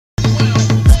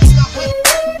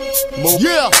Move.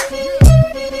 Yeah.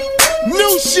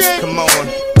 New shit. Come on.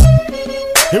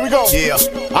 Here we go. Yeah.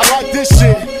 I like this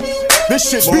shit. This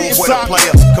shit beat Move with a inside.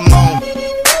 player. Come on.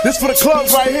 This for the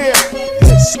clubs right here.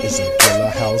 This is a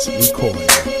Gilla House recording.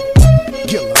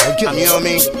 Gilla. You know what I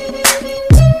mean?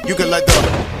 You can let the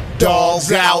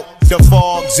dogs out, the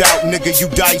fog's out, nigga. You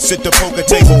dice at the poker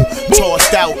table,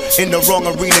 tossed out in the wrong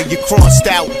arena. You crossed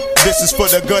out. This is for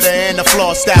the gooder and the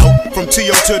flossed out. From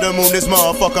Tio to the moon, this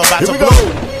motherfucker about to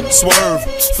blow. Swerve,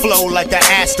 flow like an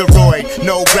asteroid.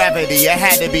 No gravity, it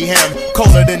had to be him.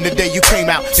 Colder than the day you came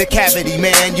out the cavity,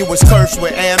 man. You was cursed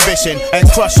with ambition and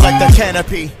crushed like the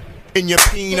canopy. In your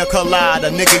pina colada,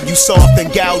 nigga, you soft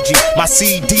and gougy. My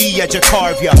CD at your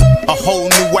carve ya. A whole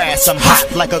new ass, I'm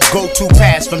hot like a go-to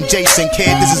pass from Jason,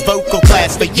 kid. This is vocal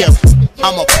class for you.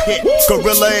 I'm a pit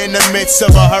gorilla in the midst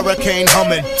of a hurricane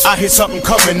humming. I hear something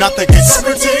coming, I think it's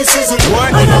Socrates is what?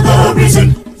 Another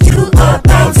reason you are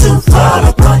bound to fall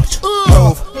apart.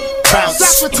 Move,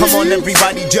 bounce, come on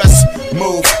everybody just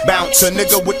move. Bounce, a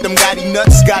nigga with them gaudy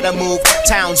nuts gotta move.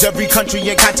 Towns, every country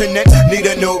and continent need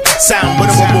a new sound.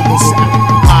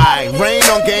 I rain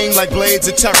on game like blades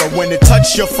of terror. When it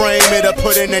touch your frame, it'll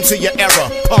put an end to your error.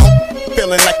 Pump.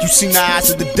 Feeling like you seen the eyes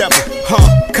of the devil,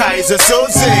 Kaiser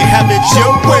Soze, have it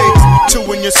your way.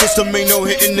 Two in your system, ain't no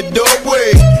hitting the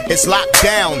doorway. It's locked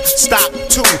down, stop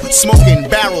two, smoking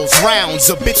barrels, rounds.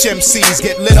 The bitch MCs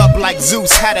get lit up like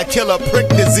Zeus had a killer prick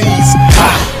disease.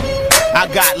 Ha! I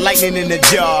got lightning in the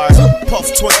jar, puff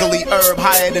twinkly herb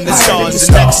higher than the stars.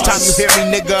 The next time you hear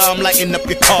me, nigga, I'm lighting up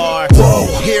your car.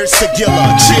 Whoa. Here's to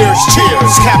Gilla, cheers,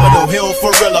 cheers. Capitol Hill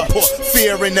Forilla, put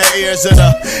fear in the ears of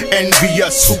the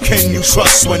envious. Who can you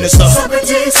trust when it's the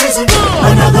Socrates is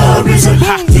another reason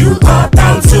you are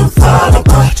bound to fall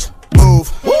apart. Move,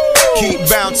 keep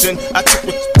bouncing. I took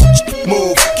it.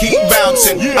 Move, keep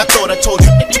bouncing. I thought I told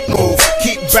you. Move,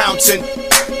 keep bouncing.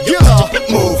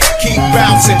 Move, keep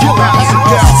bouncing.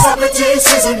 Socrates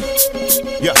is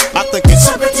yeah, I think it's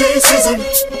Socrates is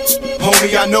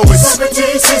homie, I know it's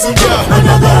Socrates is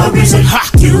another reason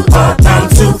you are bound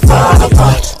to fall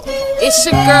apart. It's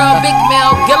your girl, Big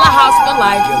Mel, Gilla House for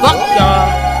life. Fuck y'all.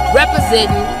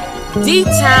 Representing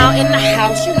D-Town in the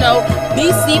house, you know.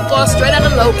 BC4 straight out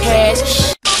of low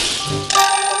cash.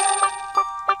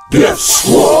 Death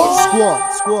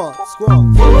Squad. Squad.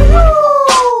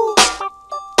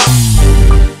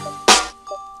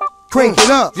 Crank it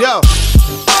up. Yo.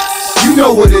 You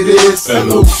know what it is.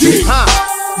 L.O.D.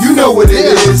 You know what it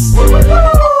is.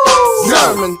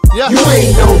 Sermon. Yeah. You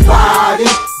ain't nobody.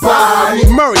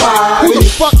 Murray, who the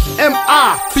fuck am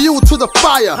I? Fuel to the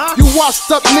fire. You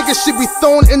washed up niggas should be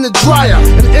thrown in the dryer.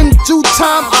 And in due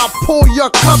time, I'll pull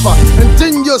your cover. And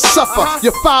then you'll suffer.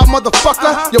 You foul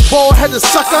motherfucker. Your bald headed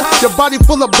sucker. Your body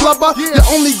full of blubber. You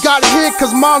only got here cause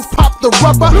mom's popped the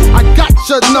rubber. I got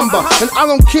your number. And I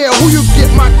don't care who you get.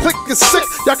 My clique is sick.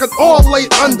 Y'all can all lay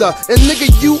under. And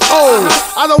nigga, you old.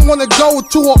 I don't wanna go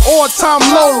to an all-time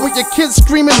low with your kids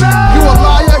screaming, you a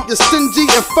liar, you're stingy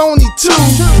and phony too.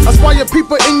 That's why your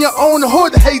people in your own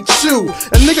hood hate you.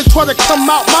 And niggas try to come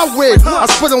out my way. I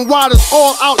spit them waters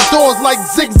all outdoors like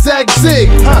zigzag zig.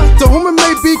 To whom it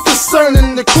may be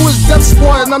concerning, the crew is Death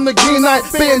Squad and I'm the Green Knight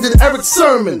Bandit Eric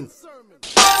Sermon.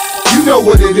 You know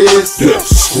what it is. Death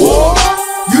Squad.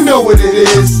 You know what it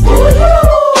is.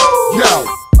 Yo,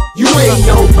 you ain't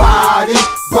nobody.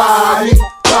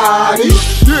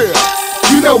 Yeah.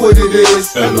 You know what it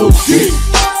is. L.O.D.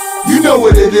 You know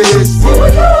what it is.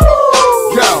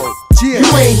 Yo,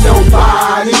 you ain't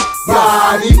nobody.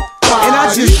 And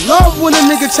I just love when a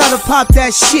nigga try to pop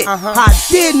that shit. How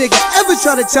dare nigga ever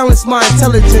try to challenge my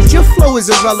intelligence? Your flow is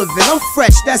irrelevant, I'm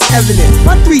fresh, that's evident.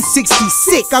 My 360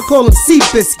 sick, I call him Sea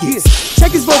Biscuits.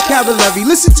 Check his vocabulary,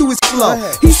 listen to his flow.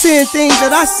 He's saying things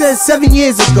that I said 7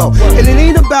 years ago. And it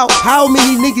ain't about how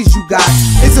many niggas you got.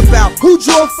 It's about who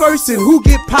draw first and who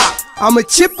get popped. I'ma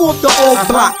chip off the old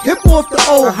block, hip off the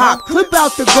old hop, clip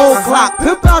out the gold clock,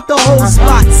 pimp out the whole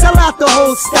spot, sell out the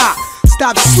whole stock.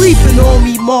 Stop sleeping on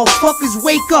me, motherfuckers,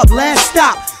 wake up, last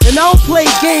stop. And I don't play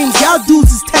games, y'all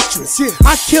dudes is Tetris.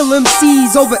 I kill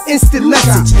MCs over instant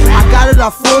message. I got it,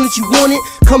 I phone it, you want it,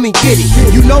 come and get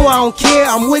it. You know I don't care,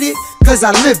 I'm with it, cause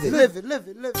I live it.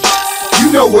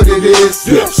 You know what it is.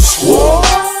 Death Squad.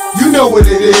 You know what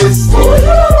it is.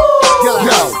 Yo,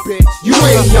 you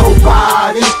ain't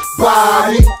nobody. Yeah.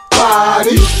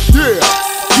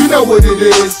 You know what it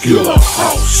is. Gilla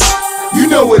House. You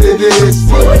know what it is.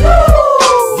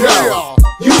 Yo,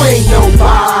 you ain't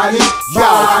nobody.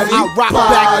 I rock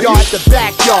backyard to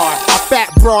backyard. I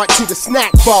fat broad to the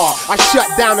snack bar. I shut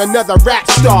down another rap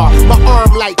star. My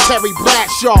arm like Terry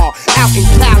Bradshaw. Out in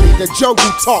Cali, the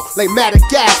jungle talk like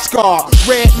Madagascar.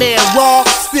 Red man raw,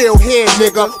 still here,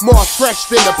 nigga. More fresh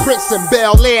than the Prince and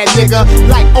Bel Air, nigga.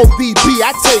 Like ODB,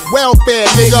 I take welfare,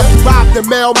 nigga. Rob the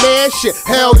mailman, shit,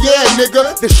 hell yeah,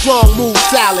 nigga. The strong move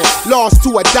salad, laws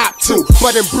to adopt to.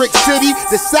 But in Brick City,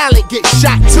 the salad get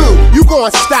shot too. You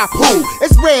gon' stop who?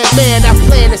 It's Red Man that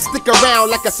plan to stick around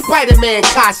like a Spider-Man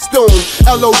costume.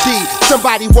 LOD,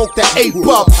 somebody woke the ape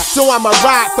up. So I'ma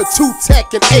ride for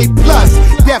 2Pac and A+.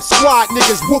 Death Squad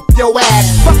niggas whoop your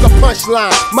ass. Fuck a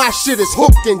punchline, my shit is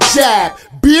hook and jab.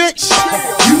 Bitch,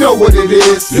 you know what it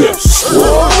is. Yes.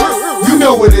 You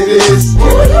know what it is.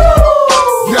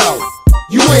 Yo,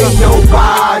 you ain't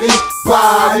nobody,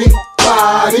 body.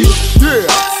 Yeah,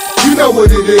 you know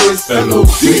what it is.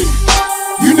 L.O.D.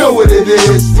 You know what it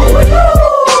is.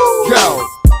 Yo,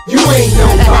 you ain't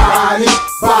nobody,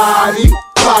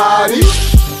 body.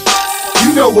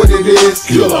 You know what it is.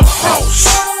 Killer House.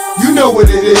 You know what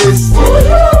it is.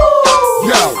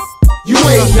 Yo, you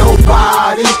ain't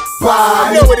nobody,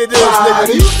 body. You know what it is,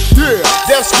 nigga. Yeah,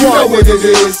 That's you know what it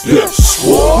is. Yes.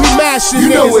 We mashing You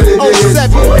know what it niggas is.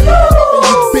 07. And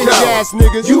you bitch Yo, ass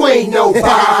niggas. You ain't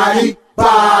nobody,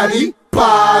 body.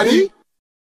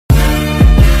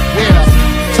 Yeah,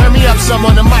 turn me up some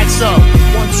on the mic, so 1, 2,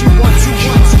 1, 2,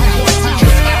 1, 2.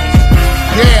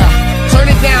 Yeah, turn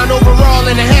it down overall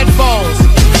in the headphones.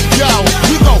 Yo,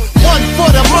 we go 1 for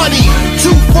the money, 2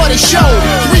 for the show,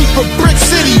 3 for Brick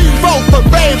City, 4 for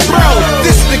Babe Bro.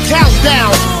 This the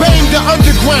countdown, bang the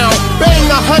underground, bang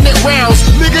 100 rounds,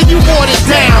 nigga you want it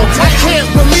down. I can't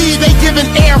believe they giving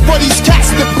air for these cats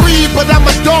to breathe, but I'm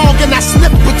a dog and I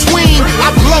slip between.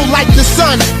 I blow like the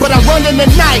sun, but I run in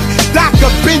the night. Doctor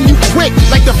bend you quick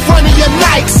like the front of your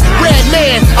Nikes. Red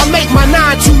Man, I make my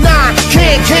 929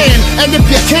 can, and if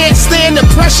you can't stand the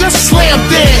pressure, slam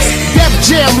dance. Def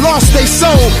Jam lost they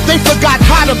soul, they forgot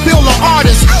how to build an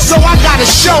artist, so I gotta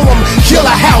show them. Killer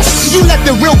House, you let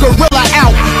the real gorilla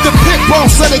out. The pit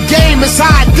boss of the game is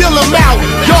how I deal them out.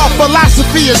 Your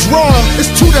philosophy is wrong,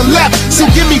 it's to the left, so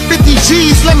give me 50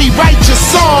 G's, let me write your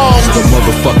song. The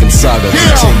motherfucking saga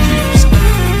continues.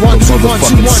 1, 2, 1,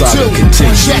 2, motherfucking 1, saga 2.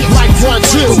 continues. Check like 1,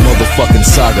 2. The motherfucking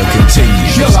saga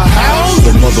continues. Killer House.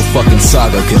 The motherfucking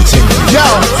saga continues. Yo,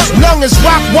 long as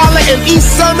Rock Waller and East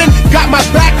Sermon got my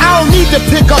back, I don't need to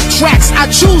pick up tracks. I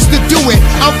choose to do it.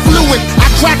 I'm fluid. I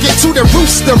crack it to the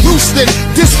rooster roosting.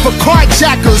 This for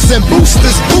carjackers and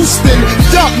boosters boosting.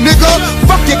 Duck, nigga.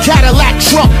 Fuck your Cadillac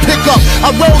truck pickup.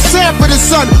 I roll sand for the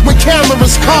sun when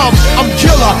cameras come. I'm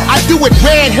killer. I do it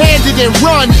red-handed and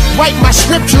run. Write my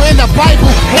scripture in the Bible,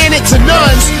 hand it to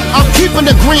nuns. I'm keeping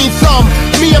the green thumb.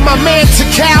 Me and my man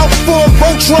Takal, for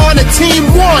Voltron, a team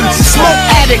 1. Smoke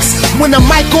addicts. When the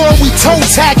mic on, we toe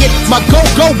tag it. My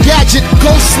go-go gadget,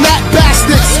 go snap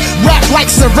bastards. Rap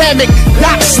like ceramic.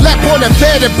 Doc slept on a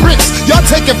bed of bricks. Y'all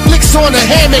taking flicks on a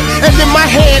hammock. And in my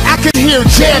hand, I can hear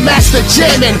Jam Master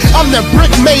jamming. I'm the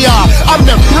brick mayor. I'm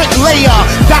the bricklayer.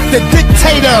 Dr.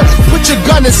 Dictator. Put your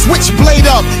gun and switchblade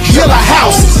up. Killer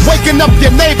House. Waking up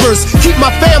your neighbors. Keep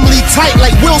my family tight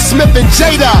like Will Smith and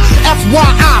Jada.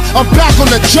 FYI, I'm back on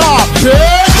the job, bitch.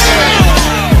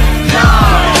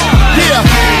 Yeah,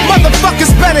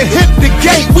 motherfuckers better hit the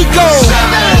gate. We go.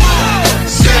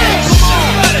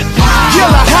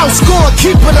 Killer House, gonna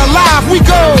keep it alive. We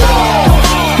go.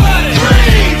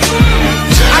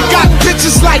 I got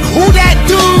bitches like who that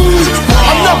dude?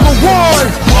 I'm number 1.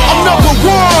 I'm number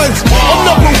 1. I'm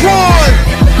number 1.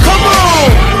 Come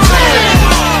on.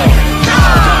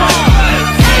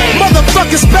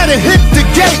 Motherfuckers better hit the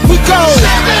gate, we go.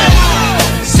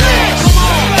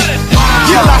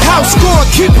 Killer House, gonna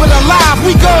keep it alive,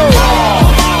 we go.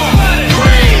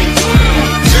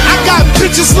 I got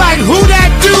bitches like who that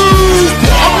dude?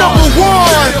 I'm number 1.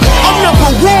 I'm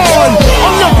number 1.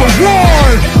 I'm number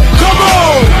 1. Come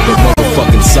on. The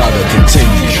motherfucking saga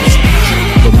continues.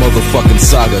 The motherfucking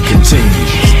saga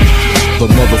continues. The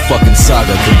motherfucking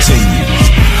saga continues.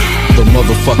 The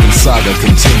motherfucking saga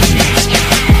continues.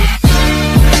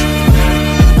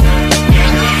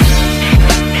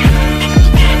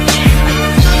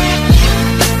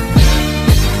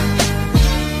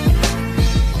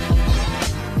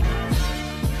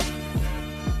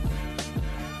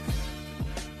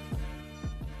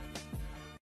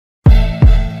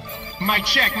 Mic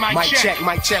check, mic check,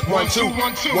 mic check, 1, 2,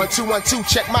 1, 2, 1, 2, 1, 2,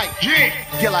 check mic. Yeah,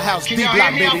 Killer House, D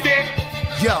Block, baby.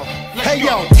 Yo, hey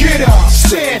yo, get up,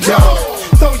 stand up,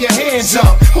 throw your hands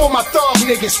up. All my thug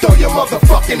niggas, throw your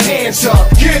motherfucking hands up.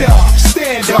 Get up,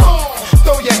 stand up,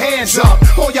 throw your hands up.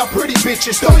 All y'all pretty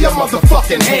bitches, throw your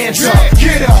motherfucking hands up.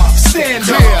 Get up, stand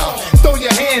up, throw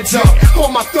your hands up. All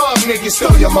my thug niggas,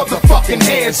 throw your motherfucking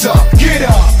hands up. Get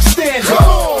up, stand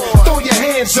up, throw your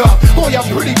hands up. All y'all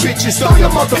pretty bitches, throw your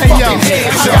motherfucking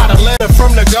hands up. I got a letter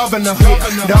from the governor.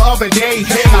 governor. The other day,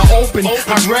 I opened,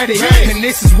 I read it, and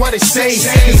this is what it says.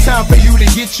 It's time for you to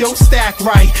get your stack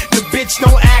right. The bitch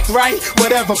don't act right,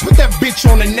 whatever, put that bitch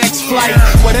on the next flight.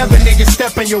 Whatever nigga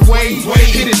step in your way,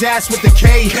 hit his ass with the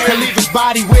K, and leave his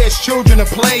body where his children to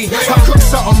play. I cook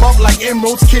something up like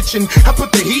Emerald's Kitchen. I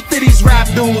put the heat to these rap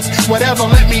dudes, whatever,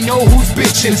 let me know who's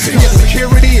bitchin'. Your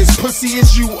security is pussy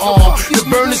as you are. The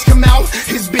burners come out,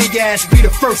 his big ass be the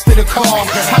first to the car.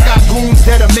 I got goons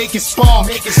that'll make it spark,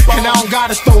 and I don't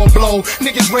gotta throw a blow.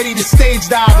 Niggas ready to stage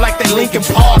dive like they Linkin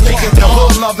Park. The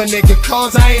hood love a nigga,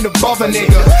 cause I ain't above a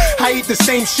nigga. I eat the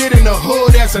same shit in the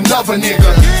hood as another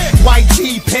nigga. White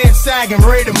tee, pants sagging,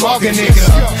 ready to mug a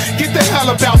nigga. Get the hell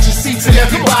up out your seats and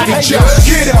everybody just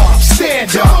get up,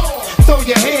 stand up, throw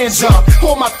your hands up.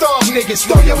 All my thug niggas,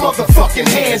 throw your motherfucking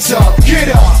hands up. Get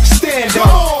up, stand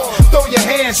up, throw your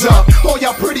hands up. All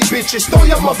y'all pretty bitches, throw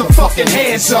your motherfucking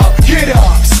hands up. Get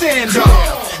up, stand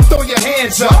up, throw your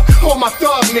hands up. All my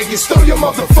thug niggas, throw your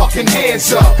motherfucking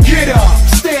hands up. Get up,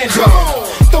 stand up,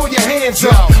 throw your hands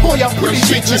up. All y'all pretty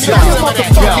bitches, throw your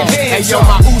motherfucking hands up. Hey yo,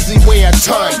 my Uzi weigh a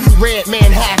ton. Red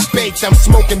man half baked, I'm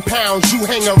smoking pounds. You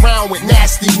hang around with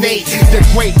Nasty Nate. The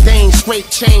Great Dane, straight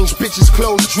change, bitches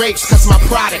clothes drapes. Cause my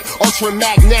product, ultra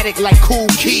magnetic like Cool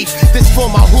Keith. This for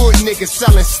my hood niggas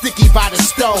selling sticky by the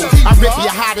stove. I rip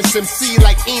your hottest MC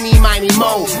like Eenie, Miny,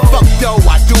 Mo. Fuck though,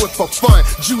 I do it for fun.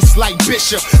 Juice like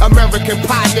Bishop, American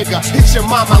Pie nigga. Hit your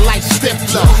mama like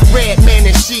Stifler. Red man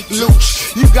and Chic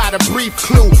Luch. You got a brief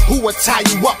clue who will tie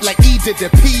you up like E did the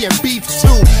P and beef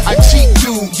too. A cheap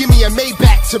dude, give me a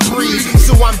Maybach to breathe.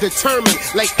 So I'm determined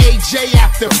like AJ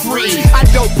after free. I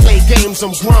don't play games,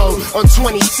 I'm grown on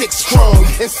 26 chrome.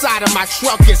 Inside of my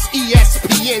truck is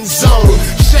ESPN Zone.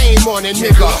 Shame on a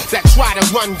nigga that try to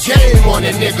run game on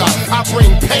a nigga. I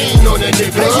bring pain on a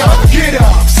nigga. Hey, yo, get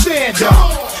up, stand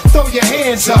up, throw your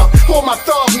hands up. All my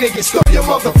thug niggas, throw your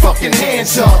motherfucking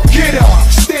hands up. Get up,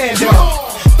 stand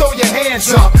up, throw your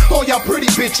hands up. All y'all pretty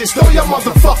bitches, throw your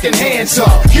motherfucking hands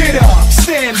up. Get up,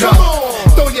 stand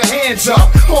up, throw your hands up.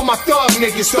 All my thug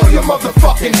niggas, throw your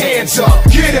motherfucking hands up.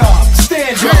 Get up,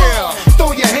 stand up,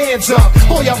 throw your hands up.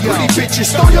 All y'all pretty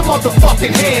bitches, throw your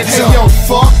motherfucking hands up. Hey yo,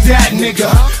 fuck that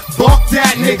nigga, buck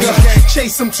that nigga.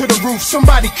 Chase him to the roof,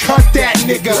 somebody cut that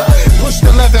nigga. Push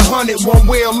the 1100, one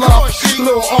wheel up.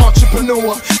 Little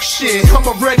entrepreneur, shit, I'm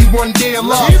already one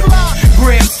deal up.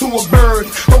 Grams to a bird,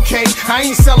 okay, I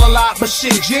ain't sell a lot, but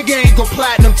shit, Jigga ain't go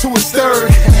platinum to his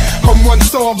third. I'm one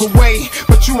song away,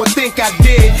 but you would think I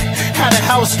did. Had a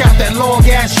house, got that long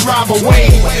ass drive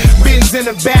away. Bins in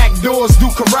the back doors, do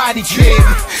Karate Kid.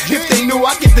 If they knew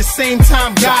I get the same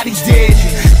time Gotti did.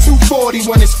 240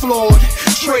 when it's floored.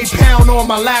 Trey Pound on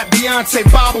my lap, Beyonce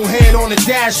bobblehead on the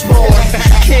dashboard.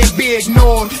 Can't be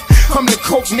ignored. I'm the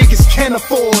coke niggas can't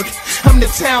afford. I'm the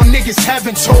town niggas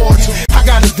haven't toured. I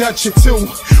got a Dutch or two,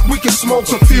 we can smoke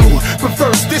a few. But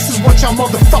first, this is what y'all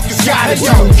motherfuckers gotta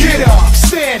do. Get up,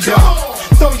 stand up,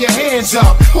 throw your hands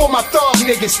up. All my thug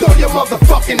niggas, throw your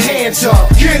motherfucking hands up.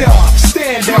 Get up,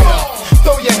 stand up,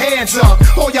 throw your hands up.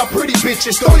 All y'all pretty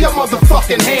bitches, throw your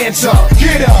motherfucking hands up.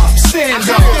 Get up, stand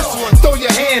up, throw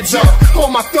your hands up. All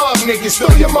my thug niggas,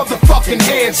 throw your motherfucking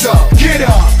hands up. Get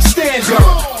up, stand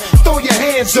up, throw your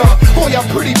hands up. All y'all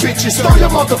pretty bitches, throw your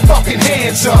motherfucking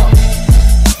hands up.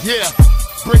 Yeah,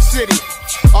 Brick City,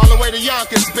 all the way to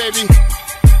Yonkers, baby.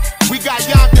 We got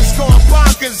Yonkers going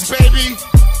bonkers, baby.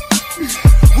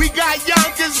 We got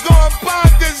Yonkers going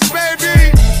bonkers,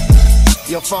 baby.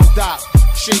 Yo, Funk Doc,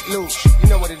 Sheik Luch, you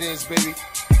know what it is, baby.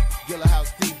 Gilla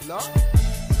House Deep, no?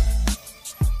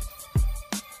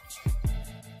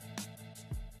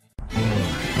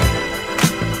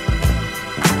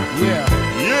 Yeah,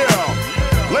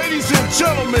 ladies and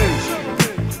gentlemen,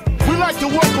 we'd like to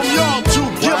welcome y'all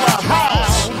to Gilla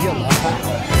House.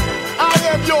 I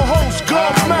am your host,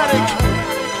 Godmatic.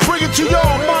 Bring it to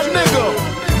y'all, my nigga,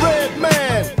 Red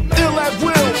Man, Ill at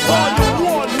Will, Volume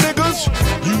 1, niggas.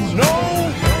 You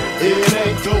know, it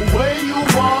ain't the way you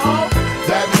are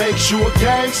that makes you a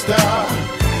gangster.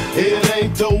 It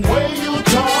ain't the way you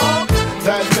talk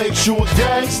that makes you a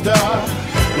gangster.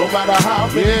 No matter how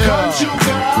many guns you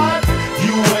got,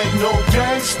 you ain't no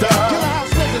gangster.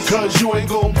 Cause you ain't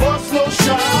gon' bust no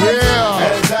shots.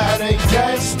 And that ain't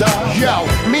gangsta. Yo,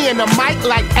 me and the mic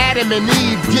like Adam and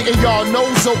Eve, getting y'all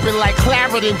nose open like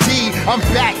Clarendon D. I'm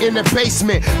back in the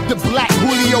basement. The black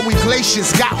Julio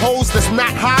Iglesias got holes that's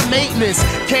not high maintenance.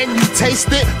 Can you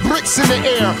taste it? Bricks in the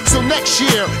air. So next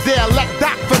year, they elect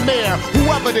Doc for mayor.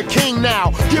 Whoever the king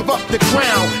now, give up the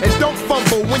crown. And don't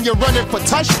fumble when you're running for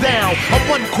touchdown. I'm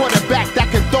one quarterback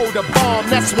that can throw the bomb.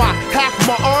 That's why half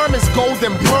my arm is gold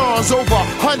and bronze over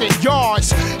 100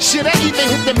 yards. Shit, I even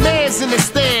hit the mans in the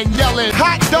stand yelling,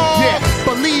 hot dog!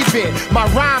 spit. My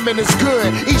rhyming is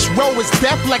good. Each row is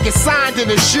deaf like it's signed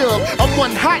in a shub. I'm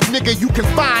one hot nigga you can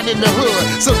find in the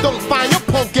hood. So don't find your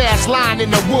punk ass lying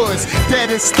in the woods.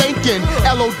 Dead and stinking.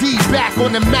 LOD back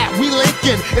on the map. We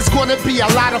linking. It's gonna be a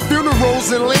lot of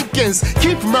funerals and Lincolns.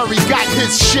 Keith Murray got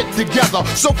his shit together.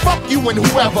 So fuck you and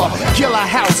whoever. Killer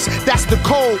House, that's the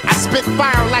code. I spit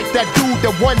fire like that dude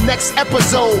that won next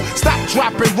episode. Stop,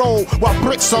 drop, and roll while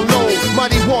bricks are low.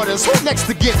 Muddy Waters, who next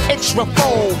to get extra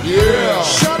fold? Yeah.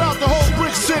 Shout out the whole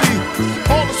Brick City.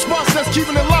 All the spots that's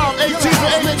keeping it live. 18th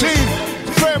and 18th.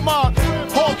 Fairmont,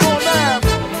 Hawthorne Ave,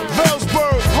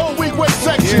 Velsburg, whole week West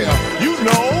section. Yeah. You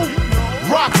know,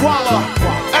 Rockwaller,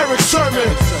 Eric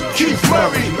Sherman, Keith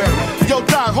Murray. Yo,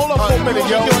 Doc, hold up for a minute,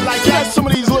 yo. Like, catch some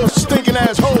of these little stinking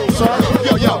ass hoes, son.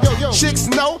 Yo. Chicks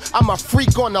know I'm a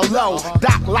freak on the low.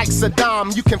 Doc like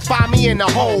Saddam, you can find me in the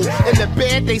hole. In the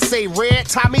bed, they say red,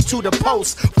 tie me to the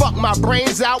post. Fuck my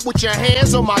brains out with your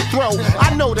hands on my throat.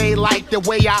 I know they like the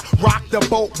way I rock the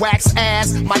boat, wax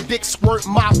ass. My dick squirt,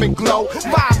 mop and glow.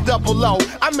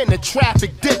 500, I'm in the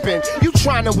traffic dipping. You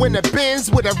trying to win a Benz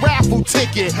with a raffle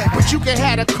ticket, but you can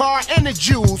have a car and the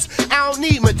jewels. I don't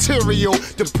need material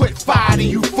to put fire to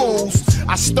you fools.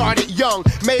 I started young,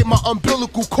 made my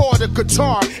umbilical cord a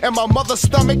guitar, and my mother's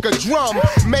stomach a drum.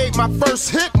 Made my first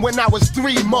hit when I was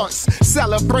 3 months.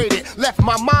 Celebrated, left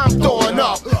my mom throwing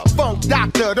up. Funk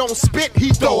doctor, don't spit, he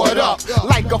throw it up.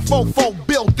 Like a fofo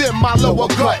built in my lower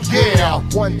gut. Yeah,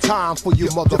 one time for you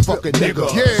motherfucking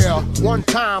niggas. Yeah, one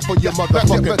time for your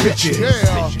motherfucking bitches.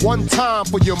 Yeah, one time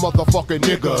for your motherfucking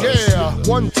niggas. Yeah,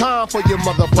 one time for your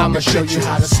motherfucking I'ma show you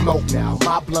how to smoke now.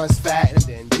 My blunt's fat and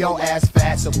then your ass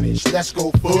fat, so bitch, let's go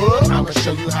fuck. I'ma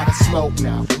show you how to smoke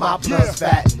now. My blunt's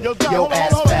fat and your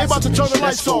ass fat. They about to turn the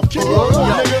lights off.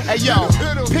 Hey yo,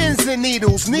 pins and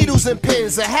needles, needles and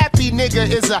pins. A happy nigga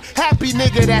is a happy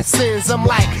nigga that sins. I'm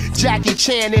like Jackie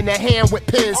Chan in the hand with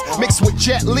pins, mixed with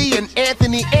Jet Li and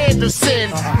Anthony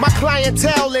Anderson. My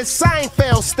clientele is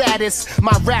Seinfeld status.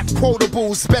 My rap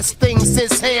quotables, best thing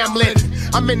since Hamlet.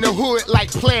 I'm in the hood like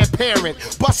Planned Parent.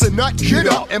 Bust a nut, get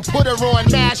up, and put her on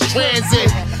mass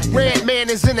transit. Red man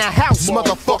is in the house,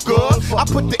 motherfucker. I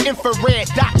put the infrared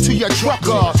dot to your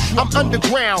trucker. I'm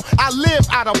underground, I live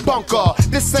out of bunker.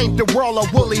 This ain't the world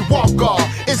of Willy Wonka.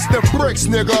 It's the bricks,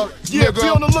 nigga. Yeah, be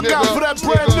on the lookout for that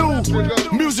brand new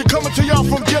music coming to y'all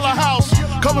from Gilla House.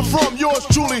 Coming from yours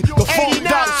truly, the Funk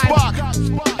Doc Spock.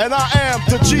 And I am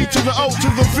the G to the O to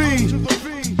the V.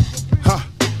 Huh.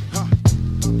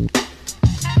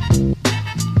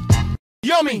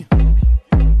 Yummy.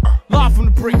 Live from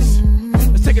the bricks.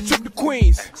 Let's take a trip to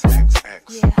Queens.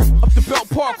 Up the Belt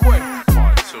Parkway.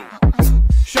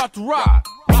 Shout to Rock.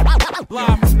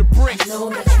 Live from the bricks.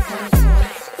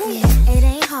 Yeah, it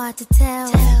ain't hard to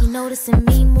tell. You noticing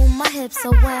me move my hips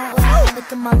so well.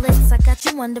 Look at my lips, I got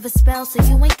you under a spell, so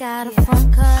you ain't got a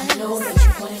front cut.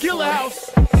 Gilla House.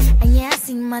 And yeah, I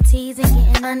see my teeth and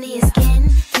getting under your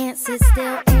skin. Can't sit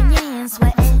still and your hands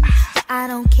sweating. But I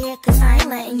don't care, cause I ain't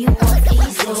letting you off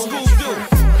easy.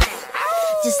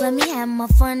 Just let me have my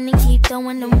fun and keep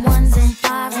throwing them ones and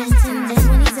fives and tens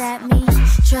when he's at me.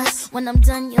 Trust, when I'm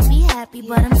done you'll be happy,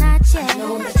 but I'm not yet.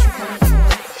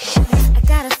 I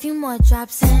got a few more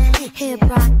drops in, hip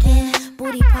rockin',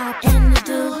 booty poppin' to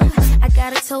do. I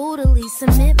gotta totally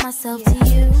submit myself to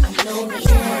you.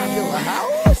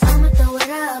 Yeah, I'ma throw it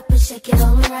up and shake it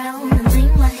all around, and lay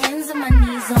my hands and my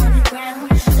knees on the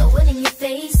ground. Throw it in your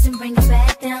face and bring it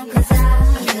back down, cause I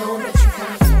know what you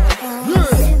want.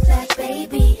 Sit back,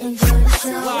 baby, enjoy the show.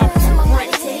 I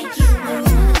wanna take you where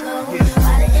you wanna go.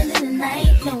 By the end of the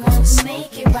night, no one can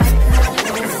make it right.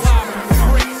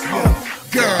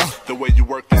 Girl, the way you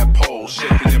work that pole,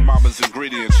 shaping your mama's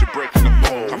ingredients, you're breaking the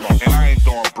mold. And I ain't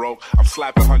throwing broke, I'm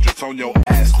slapping hundreds on your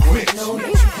ass quick.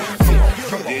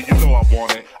 Yeah, you know I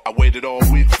want it, I waited all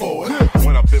week for it.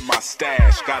 Went up in my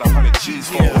stash, got 100 G's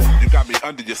for it. You got me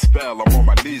under your spell, I'm on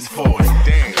my knees for it.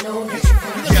 Damn.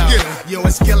 Yo,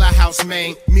 it's Gilla House,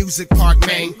 man. Music Park,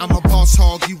 man. I'm a boss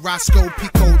hog, you Roscoe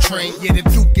Pico train. Yeah, the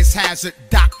Duke is Hazard,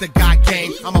 Dr. got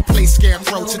game. I'ma play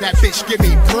scarecrow to that bitch, give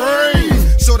me brain.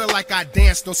 Sorta like I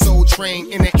danced on Soul Train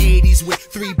in the 80s with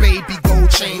 3 baby gold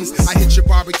chains. I hit your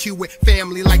barbecue with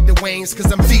family like the Waynes,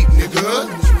 cause I'm deep, nigga.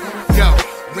 Yo,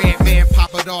 Red Man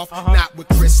pop it off, not with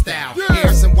Cristal.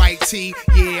 Hairs and white tee,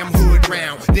 yeah, I'm hood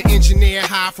round. The engineer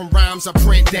high from rhymes I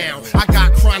print down. I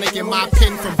got chronic in my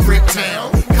pen from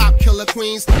Bricktown. Cop killer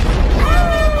Queens.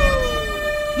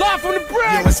 Live from the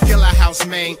break. Yo, it's Gilla House,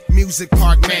 man. Music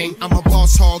Park, man. I'm a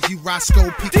boss hog, you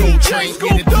Roscoe Pico train.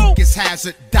 Yeah, the Duke is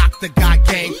Hazard, Dr. got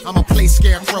game. I'ma play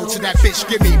scarecrow to that bitch,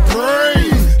 give me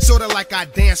brain. Sorta like I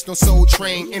danced on Soul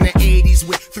Train in the 80s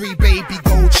with 3 baby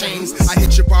gold chains. I hit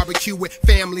Hit your barbecue with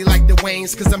family like the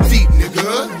Waynes, cause I'm deep,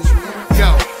 nigga.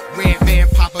 Yo, red van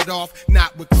pop it off,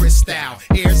 not with Cristal.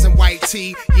 Airs and white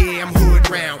tee, yeah, I'm hood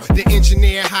round. The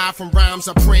engineer high from rhymes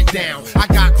I print down. I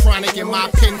got chronic in my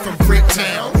pen from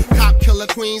Bricktown. Cop killer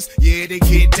queens, yeah, they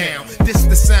get down. This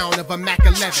the sound of a Mac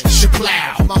 11,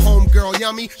 Shaplow. My homegirl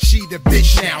Yummy, she the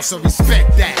bitch now, so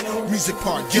respect that. Music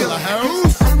Park, Gilla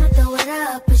House. I'ma throw it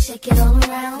up and shake it all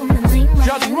around.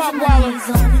 Just Rockwaller,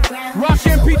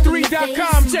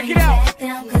 rockmp3.com, check it out.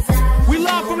 We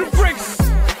live from the bricks.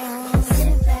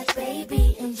 Sit back,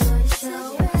 baby, enjoy the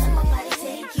show. Let my body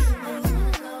take you where we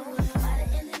wanna go. By the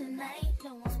end of the night,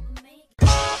 don't wanna make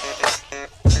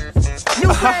New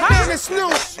Redman and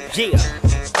Snoop. Yeah.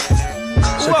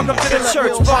 Welcome to the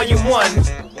church, volume 1.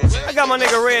 I got my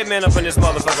nigga Redman up in this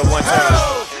motherfucker one time.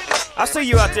 I see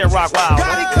you out there, Rock Wild.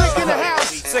 Gotti Click in the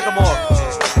house. Sycamore.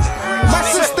 My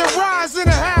sister Rise in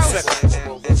the house.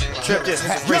 Trip, this is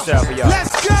freestyle for y'all.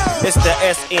 Let's go. It's the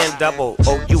SN double.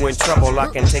 Oh, you in trouble. I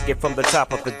can take it from the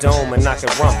top of the dome and knock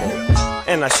it rumble.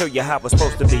 And I show you how it's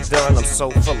supposed to be done. I'm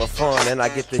so full of fun and I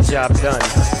get the job done.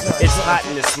 It's hot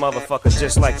in this motherfucker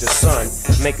just like the sun.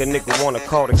 Make a nigga wanna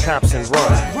call the cops and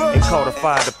run. And call the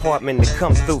fire department to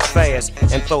come through fast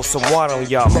and throw some water on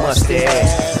y'all musty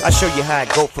ass. I show you how I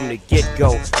go from the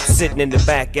get-go. Sitting in the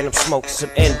back and I'm smoking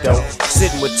some endo.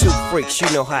 Sitting with 2 freaks, you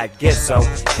know how I get so.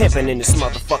 Pimping in this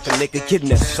motherfucker, nigga,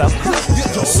 getting us up.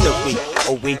 Snoopy,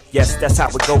 oh we, yes, that's how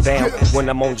it go down. When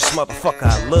I'm on this motherfucker,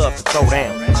 I love to throw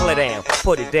down, play down,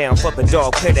 put it down for the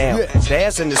dog, put down.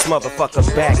 Bears in this motherfucker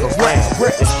back around.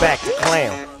 It's back to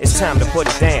clown, it's time to put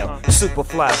it down.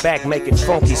 Superfly back making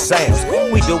funky sounds.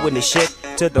 We doing this shit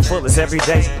to the fullest every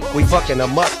day. We fucking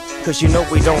them up, cause you know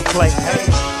we don't play.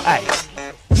 Hey,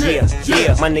 yeah,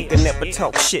 yeah, my nigga never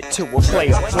talk shit to a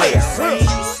player.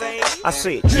 I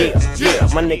said, yeah,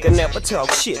 my nigga never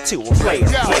talk shit to a player.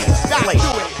 Not do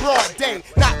it, broad day,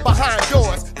 not behind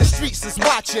doors. The streets is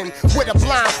watching with a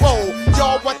blindfold.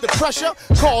 Y'all want the pressure?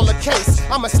 Call a case.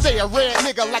 I'ma stay a red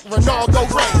nigga like Ronaldo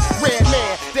Ray. Red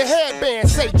man, the headband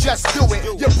say just do it.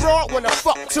 Your broad wanna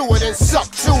fuck to it and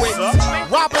suck to it.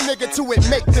 Rob a nigga to it,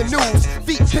 make the news.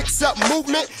 Feet picks up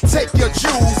movement, take your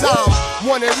Jews. I'm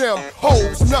one of them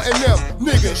hoes, nothing them.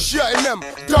 Niggas shutting them,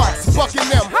 darts bucking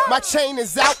them. My chain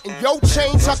is out and your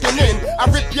chain tucking in. I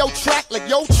rip your track like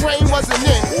your train wasn't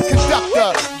in.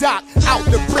 Conductor, Doc, out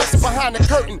the bricks behind the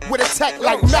curtain with a tech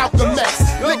like Malcolm X.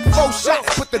 Lick 4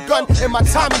 shots, put the gun in my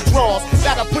Tommy drawers.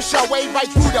 Gotta push our way right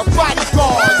through the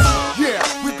bodyguards. Yeah,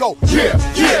 we go, yeah,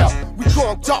 yeah. We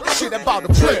gon' talk shit about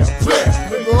the player.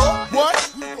 Nigga,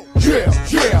 what? Yeah,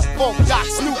 yeah. Funk Doc,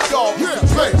 Snoop Dogg, yeah,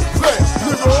 player.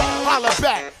 Nigga, holla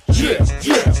back. Yeah,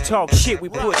 yeah. Talk shit, we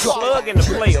put slug in the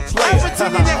player.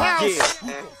 Everything in the house.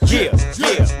 Yeah.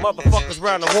 Motherfuckers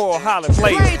round the world hollering,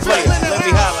 player. Let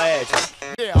me holla at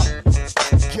you.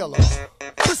 Yeah. Killer.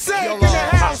 Passaic in the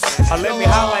house. Let me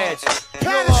holla at you.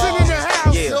 Patterson in the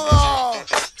house. Yeah.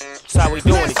 That's how we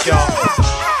doing it, y'all.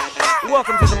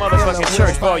 Welcome to the motherfucking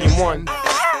church, volume 1.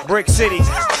 Brick City,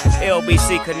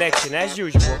 LBC connection, as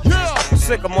usual. Yeah.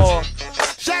 Sycamore.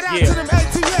 Shout out to them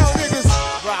ATL niggas.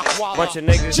 Bunch of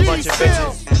niggas, bunch of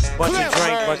bitches, bunch of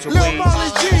drink, bunch of weed.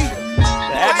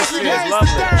 The atmosphere is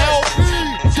lovely. LP,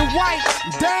 Dwight,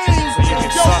 Dave, So you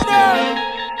can suck it.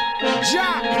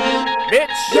 Jock,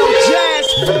 Bitch. Yo, Jazz,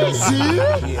 Fizzy.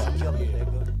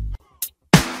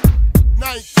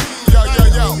 19,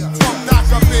 yo, Funk Doc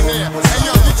up in here. Hey,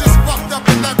 yo, you just fucked up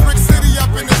in that Brick City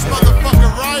up in this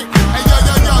motherfucker, right? Hey, yo,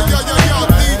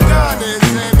 D-Don is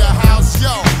in the house,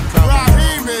 yo.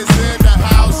 Raheem is in the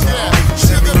house, yeah.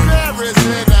 Sugar Bear is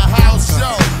in the house,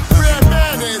 yo. Red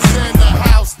Man is in the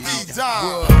house,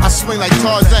 D-Don. I swing like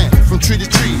Tarzan, from tree to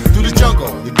tree, through the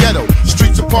jungle, the ghetto,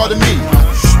 streets are part of me.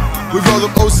 We roll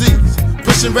up OCs,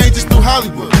 pushing ranges through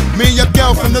Hollywood. Me and your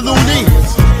girl from the Loonies.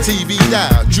 TV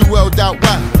dial, Jewel out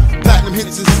wild. Platinum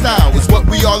hits in style is what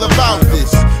we all about.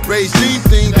 This regime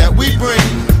thing that we bring.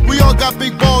 We all got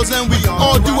big balls and we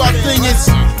all do our thing.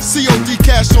 It's COD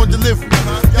cash on delivery.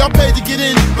 Y'all paid to get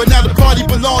in, but now the party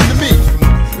belong to me.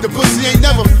 The pussy ain't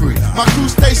never free. My crew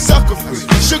stay sucker free,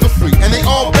 sugar free, and they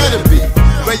all better be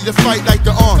ready to fight like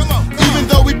the army.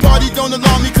 Even though we party, don't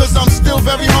alarm me, cause I'm still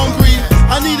very hungry.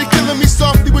 I need a killing me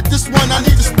softly with this one. I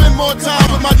need to spend more time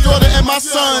with my daughter and my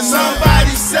son.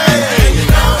 Somebody say, and you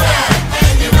know that,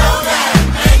 and you know that,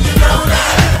 and you know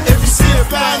that. If you see a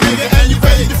fly nigga and you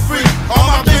ready to free, all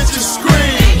my bitches scream.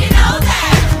 And you know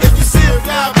that. If you see a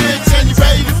fly bitch and you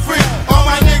ready to free, all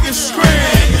my niggas scream.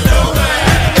 And you know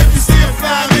that. If you see a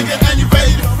fly nigga and you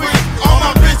ready to free, all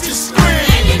my bitches scream.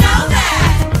 And you know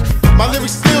that. My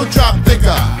lyrics still drop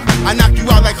thicker. I knock you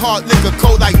out like hard liquor,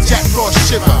 cold like Jack Frost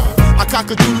shiver. I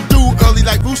cock a doodle come through early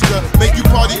like Rooster, make you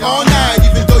party all night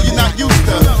even though you're not used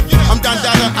to. I'm Don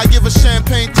Dada, I give a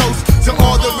champagne toast to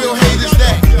all the real haters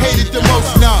that hate it the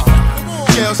most. Nah,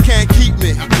 jails can't keep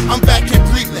me, I'm back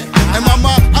completely. And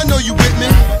mama, I know you with me.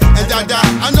 And Dada,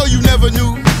 I know you never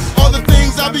knew all the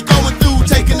things I be going through,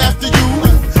 taking after you.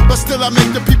 But still I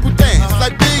make the people dance.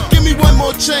 Like big, give me one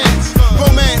more chance.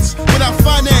 Romance without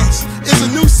finance is a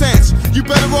nuisance. You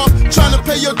better off trying to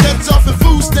pay your debts off in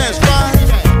food stamps, right?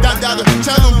 Dada,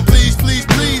 tell them please, please,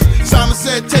 please. Simon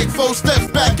said take 4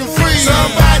 steps back and freeze.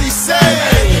 Somebody say,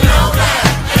 and you know that,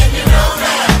 and you know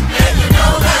that, and you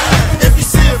know that. If you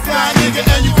see a fly nigga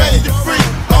and you ready to freak,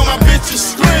 all my bitches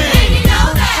scream. And you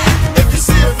know that. If you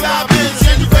see a fly bitch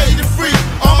and you ready to freak,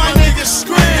 all my niggas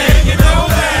scream. And you know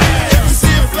that. If you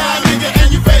see a fly nigga and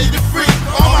you ready to freak,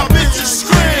 all my bitches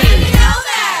scream. And you know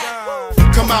that.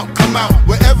 Come out,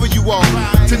 wherever you are.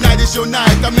 Tonight is your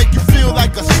night, I make you feel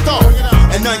like a star.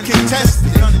 And none can test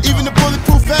it, even the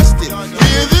bulletproof vested.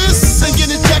 Hear this and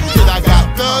get injected. I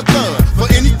got thug love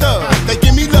for any thug that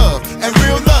give me love, and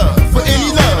real love for any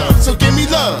love. So give me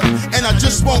love, and I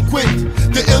just won't quit.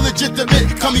 The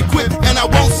illegitimate, come equipped, and I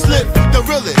won't slip. The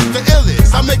realest, the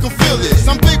illest, I make them feel this.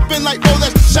 I'm Big Ben like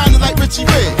Rolex, shining like Richie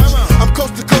Rich. I'm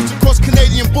coast to coast across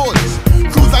Canadian borders.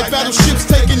 Cruise like battleships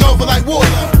taking over like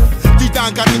water.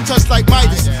 D-Don got the touch like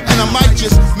Midas, and I might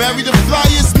just marry the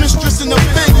flyest mistress in the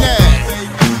big nag.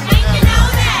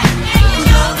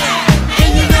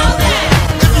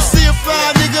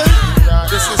 Fly nigga,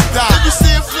 this is Doc. If you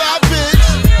see a fly bitch,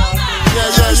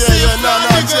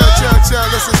 chill,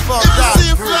 this is fuck Doc.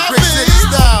 Brick City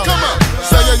style. Come on,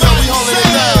 so yo, we holding it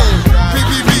down.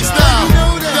 PPP style,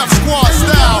 Death Squad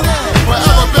style.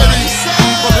 Forever baby,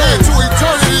 from here to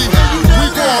eternity, we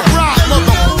gon' rock,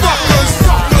 motherfuckers.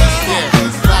 Yeah,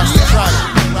 pass the Buddha.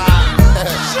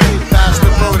 Pass the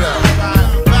Buddha.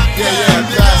 Yeah,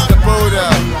 pass the Buddha.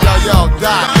 Yo,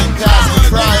 Doc, pass the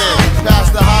Friday. Pass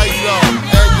the hydro,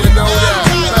 and you know that.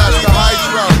 Pass the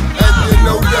hydro, and you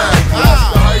know that. Pass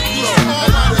the hydro,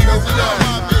 and you know that.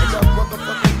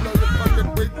 Motherfucking blow the fucking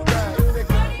big bag.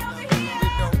 We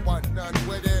don't want none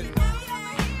with it.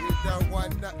 We don't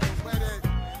want nothing with it.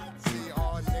 See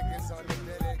all niggas on the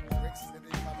minute. Brick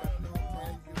City coming through,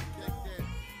 brand you kicked it.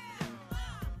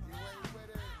 You ain't with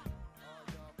it.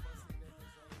 All y'all pussy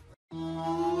niggas.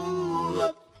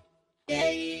 Yeah.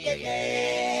 Yeah.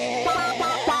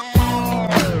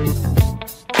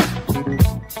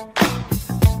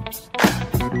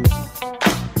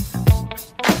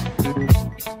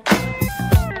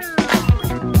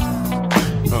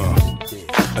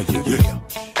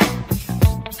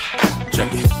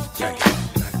 Check it.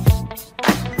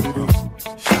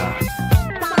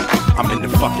 I'm in the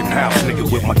fucking house,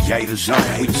 nigga, with my gators on.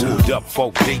 We pulled up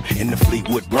 4 deep in the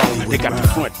Fleetwood Road. They got the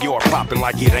front yard popping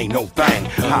like it ain't no thing.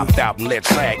 Hopped out and let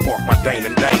Sag park my Dana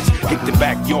Days. Hit the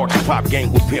backyard to pop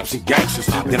game with pimps and gangsters.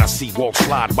 Then I see walk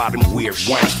slide by them weird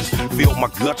wanksters. Fill my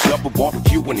guts up with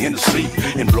barbecue and Hennessy,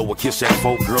 and blow a kiss at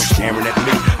 4 girls staring at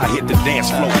me. I hit the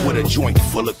dance floor with a joint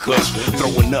full of cuss,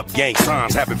 throwing up gang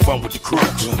signs, having fun with the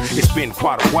crooks. It's been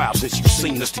quite a while since you've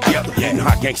seen us together. You know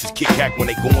how gangsters kick back when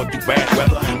they going through bad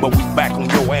weather, but we back on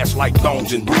your ass like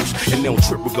thorns and roots. And they don't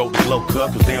trip or go to low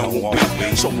cut cause they don't want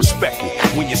me. So respect me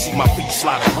when you see my feet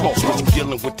slide across, cause you're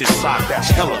dealing with this side that's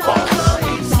hella boss.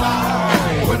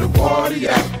 Where the party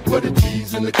at? Where the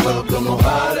G's in the club don't know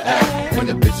how to act. When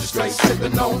the bitches straight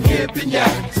sipping on hip and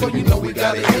yak. So you know we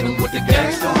gotta hit them with the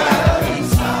gangster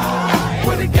rap.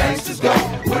 Where the gangsters go,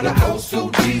 where the old school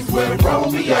G's, where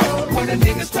Romeo. When the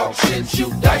niggas talk shit,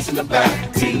 shoot dice in the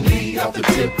back. Team lead off the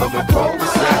tip of a pro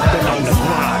side. Been on the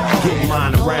grind, get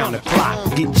mine around the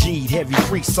clock. Get G'd, heavy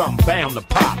free, something bound to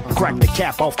pop. Crack the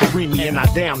cap off the Remy and I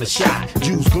down the shot.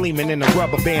 Juice gleaming in the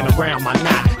rubber band around my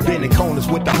knot. Bending corners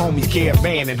with the homies,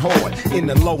 caravan and hard. In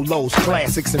the low-lows,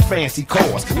 classics and fancy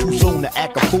cars. Too soon to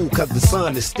act a fool cause the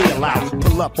sun is still out.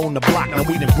 Pull up on the block, now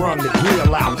we done brung the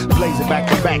grill out. Blazing back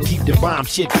to back, keep the bomb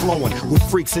shit flowing. With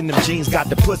freaks in them jeans, got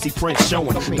the pussy print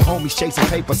showing. The homies chasing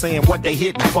paper saying what they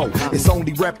hitting for. It's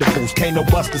only reputables, can't no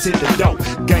busters hit the dope.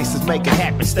 Gangsters make it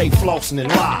happen, stay flossing and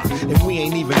live. And we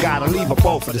ain't even gotta leave a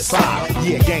bow for the side.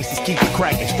 Yeah, gangsters keep it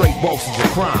cracking, straight bosses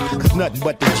of crime. Cause nothing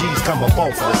but the G's come up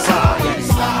off for the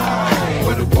side.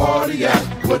 Where the party at?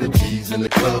 Where the G's in the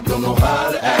club don't know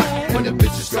how to act. When the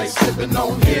bitches straight sipping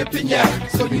on hip and yak.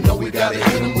 So you know we gotta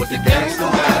hit them with the gangster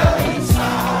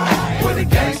rap. Where the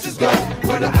gangsters go,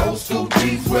 where the old school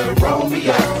G's, where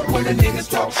Romeo. When the niggas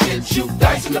talk shit, shoot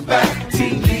dice in the back.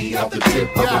 Team lead off the tip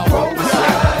of the pro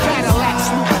side. Cadillac,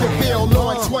 Snoop, the bill,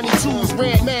 on 22s,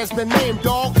 red man's the name,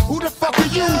 dog. Who the fuck are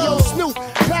you, yo, Snoop?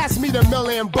 Pass me Peter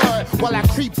Miller and Bud, while I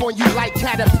creep on you like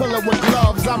Caterpillar with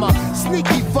gloves. I'm a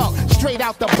sneaky fuck, straight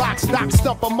out the box. Doc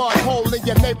stump a mud hole in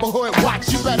your neighborhood.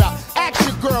 Watch, you better ask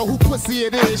your girl who pussy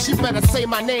it is. She better say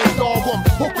my name, dog. I'm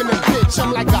hooking the bitch.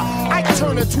 I'm like a Ike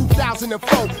Turner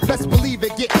 2004. Best believe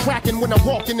it, get cracking when I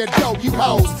walk in the door. You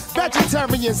hoes,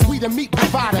 vegetarians, we the meat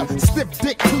provider. Stiff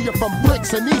dick to you from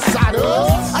bricks and east siders.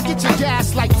 I get your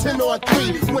gas like 10 on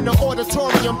 3 when the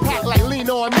auditorium packed like lean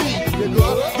on me.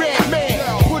 Nigga. Red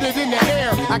man, put it in the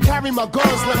air. I carry my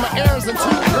guns like my airs and 2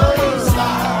 girls.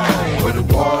 Where the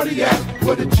party at?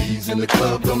 Where the G's in the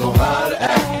club don't know how to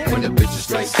act. When the bitches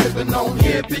straight sipping on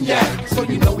hip and yak. So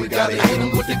you know we gotta hit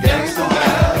them with the gangsta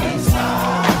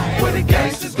vibes. Where the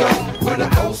gangsters go, where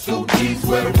the old school G's,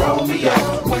 where the Romeo.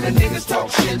 When the niggas talk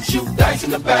shit, shoot dice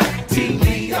in the back.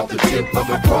 T-lead off the tip of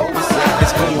a proper side.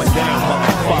 It's going down,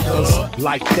 motherfuckers.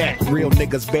 Like that, real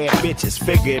niggas, bad bitches.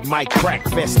 Figure it might crack.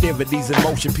 Festivities in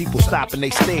motion, people stopping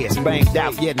they stares. Banged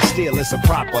out, yet and still it's a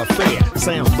proper affair.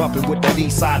 Sounds bumping with that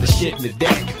east side of shit in the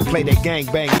deck. Play that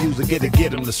gangbang music, it'll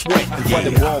get them to sweat. While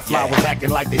the wallflowers acting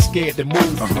like they scared to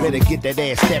move. Better get that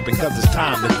ass stepping, cause it's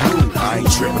time to groove. I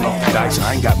ain't tripping off the dice,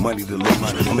 I ain't got money to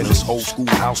lose. I'm in this old school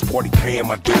house party paying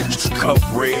my dues. Cup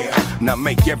red, now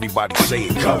make everybody say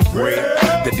it, cup red.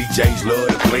 The DJs love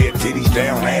to play it, titties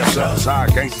down, ass up.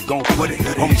 Side gangsters gon' put it.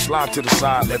 Homie slide to the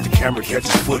side, let the camera catch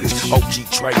his footage.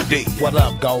 OG Trey D. What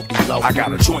up, go below? I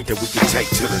got a joint that we can take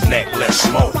to the neck, let's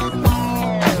smoke.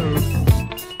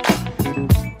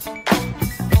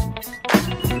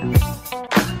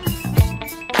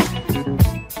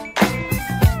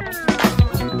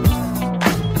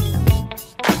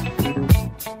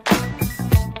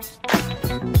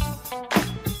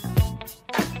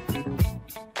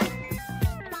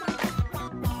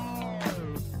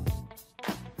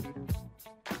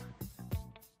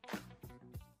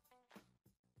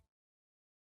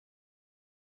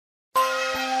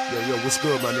 Yo, what's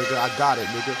good, my nigga? I got it,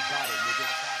 nigga.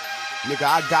 Nigga,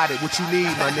 I got it. What you need,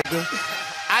 my nigga?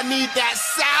 I need that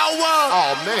sour.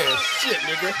 Oh, man, shit,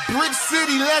 nigga. Brick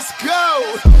City, let's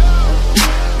go.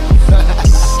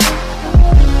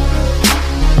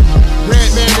 Red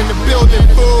man in the building,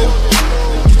 fool.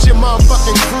 Get your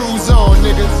motherfucking cruise on,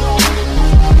 nigga.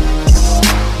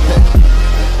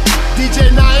 DJ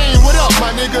Naeem, what up,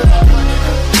 my nigga?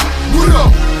 What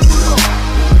up?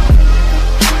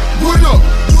 What up?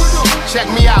 Check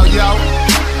me out, yo.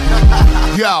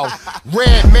 Yo,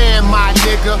 Red Man, my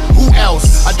nigga. Who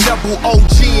else? A double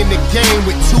OG in the game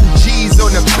with 2 G's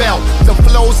on the belt. The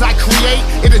flows I create,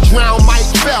 it'll drown Mike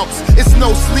Phelps. It's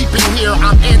no sleeping here,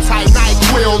 I'm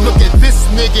anti-NyQuil. Look at this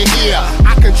nigga here.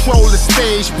 I control the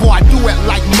stage, boy, I do it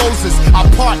like Moses. I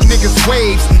part niggas'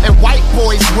 waves and white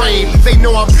boys rave. They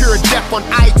know I'm pure deaf on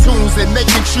iTunes and they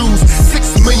can choose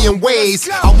 6 million ways.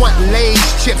 I want Lay's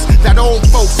chips, that old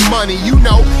folks money. You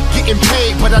know, getting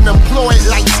paid but unemployed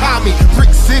like Tommy.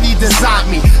 Brick City designed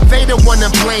me, they the one to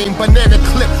blame. Banana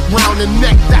clip round the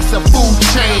neck, that's a food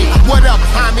chain. What up,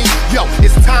 homie? Yo,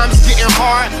 it's times getting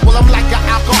hard. Well, I'm like an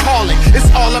alcoholic, it's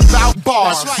all about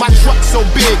bars. My truck's so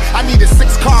big, I need a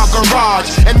 6-car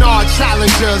garage. And all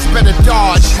challengers better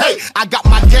dodge. Hey, I got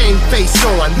my game face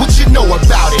on, what you know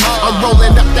about it? I'm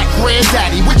rolling up that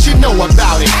granddaddy, what you know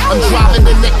about it? I'm driving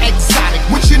in the exotic,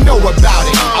 what you know about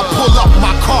it? I pull up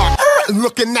my car,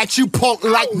 looking at you punk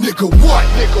like nigga what?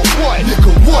 Nigga what?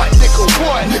 Nigga what? Nigga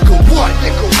what? Nigga what?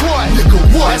 Nigga what? Nigga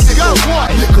what? Nigga what?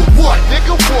 Nigga what?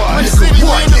 Nigga what? Nigga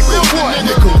what? Nigga what?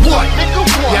 Nigga what? Nigga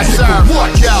what? Yes sir.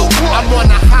 Yo, I'm on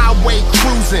the highway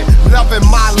cruising, loving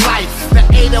my life. The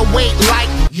 808 light,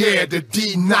 yeah, the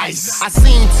D nice. I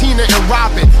seen Tina and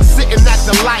Robin sitting at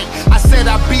the light. I said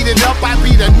I beat it up, I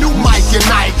beat a new Mike and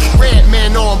Ike. Red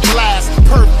man on blast,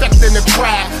 perfect in the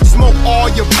craft. Smoke all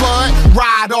your bud,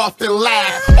 ride off and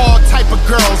laugh. All type of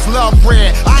girls love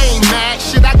red. I ain't mad,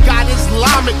 shit, I got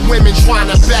Islamic women trying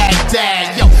to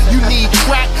Baghdad. Yo, you need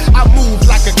crack, I move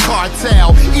like a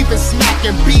cartel. Even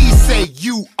smacking B's say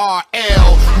URL.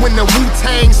 When the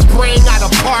Wu-Tang sprang out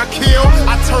of Park Hill,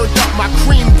 I turned up my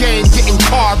cream game, getting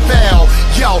Carvel.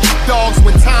 Yo, dogs,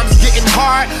 when time's getting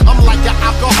hard, I'm like an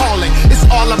alcoholic, it's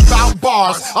all about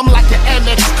bars. I'm like an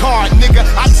MX card, nigga,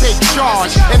 I take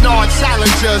charge. And all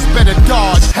challengers better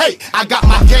dodge. Hey, I got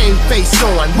my game face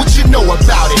on, what you know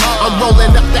about it? I'm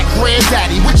rolling up that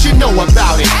granddaddy, what you know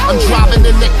about it? I'm driving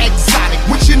in the exotic,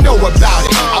 what you know about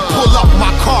it? I pull up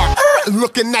my car,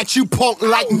 looking at you punk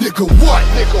like nigga what?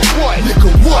 Nigga what?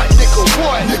 Nigga what? Nigga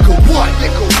what? Nigga what?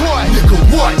 Nigga what? Nigga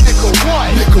what? Nigga what?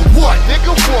 Nigga what?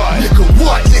 Nigga what? Nigga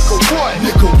what? Nigga what?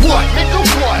 Nigga what? Nigga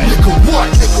what? Nigga what?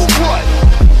 Nigga what?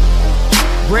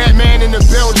 Red man in the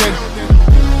building.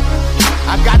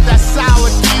 I got that sour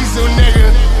diesel,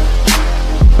 nigga.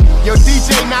 Yo,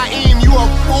 DJ Naeem, you a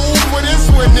fool for this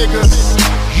one, nigga.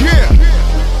 Yeah.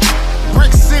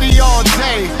 Brick City all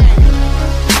day.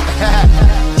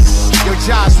 Yo,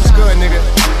 Josh, what's good, nigga?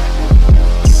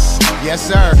 Yes,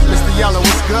 sir. Mr. Yellow,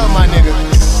 what's good, my nigga?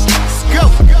 Let's go.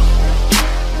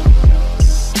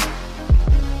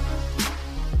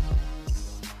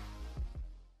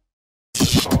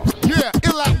 Yeah,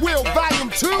 Ill at Will Volume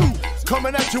 2.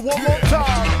 Coming at you one more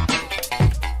time.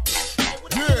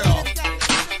 Yeah.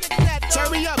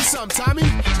 Turn me up some, Tommy.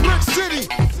 Brick City.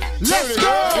 Let's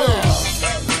go.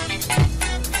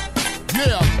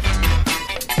 Yeah.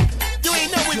 You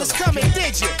ain't know we was coming,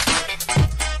 did you?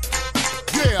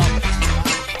 Yeah.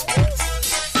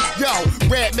 Yo,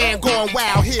 Red Man going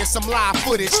wild, here's some live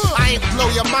footage. I ain't blow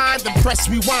your mind, then press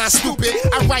rewind, stupid.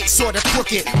 I write sorta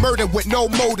crooked, murder with no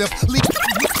motive.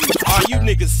 Are you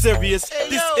niggas serious?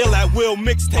 This Ill at Will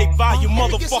mixtape volume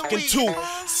motherfucking 2.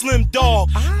 Slim Dog,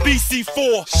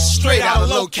 BC4, straight out of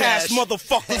low cash,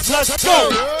 motherfuckers. Let's go!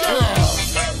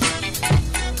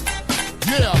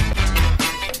 Yeah.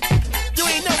 You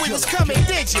ain't know we was coming,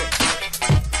 did you?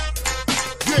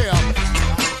 Yeah.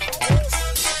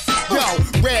 Yo,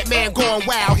 Red Man going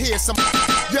wild, here's some.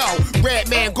 Yo, Red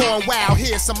Man going wild,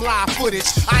 here's some live footage.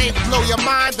 I ain't blow your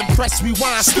mind, then press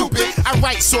rewind, stupid. I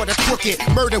write sorta crooked,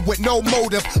 murder with no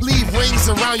motive. Leave rings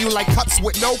around you like cups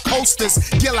with no coasters.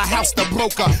 Gilla House the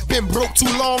broker, been broke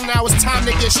too long, now it's time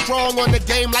to get strong on the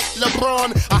game like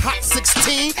LeBron. A hot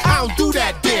 16, I don't do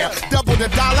that there. Double the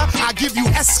dollar, I give you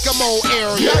Eskimo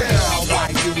area. Yeah.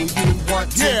 Why do you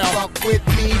want to fuck with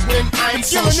me when I'm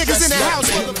so niggas in the house?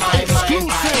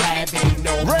 Exclusive.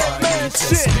 Red Man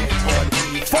shit.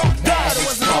 Fuck that. It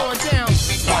wasn't going down.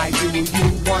 Why do you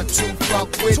want to fuck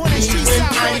with me when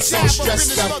I'm so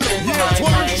stressed up in my mind?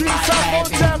 20 Streets South on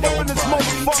time up in this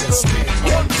motherfucker.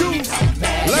 1, 2,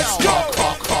 let's go.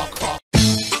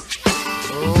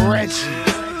 Reggie,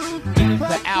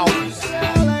 the album,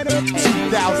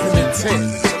 2010.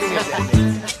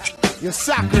 Your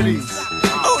Socrates.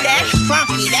 Oh, that's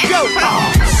funky. That's go.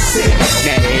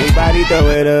 Now everybody throw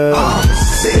it up.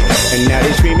 And now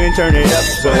they screaming, turn it up.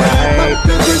 So I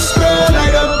the disco,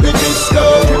 light up the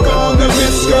disco. Click on the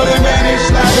disco, the manage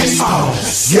like.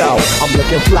 Yo, I'm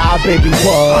looking fly, baby,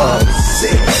 what?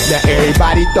 Now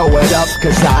everybody throw it up,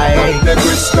 cause I the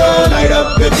disco, light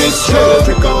up the disco.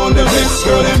 Click on the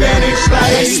disco, the manage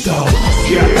like.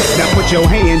 Yeah. Now put your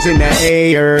hands in the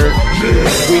air.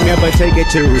 We never take it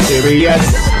too serious.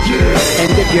 And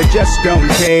if you just don't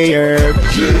care,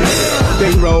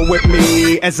 then roll with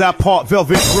me as I part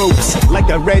velvet ropes like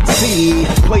the Red Sea.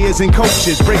 Players and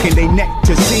coaches breaking their neck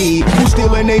to see who's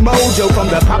stealing their mojo from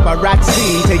the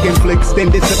paparazzi. Taking flicks then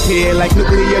disappear like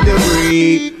nuclear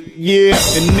debris. Yeah,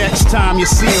 the next time you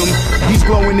see him, he's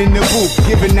glowing in the booth,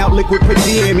 giving out liquid per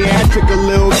diem. Yeah, I trick a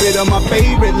little bit of my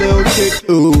favorite little chick.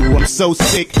 Ooh, I'm so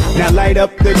sick. Now light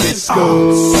up the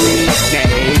disco. Now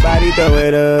everybody throw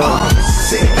it up.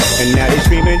 And now they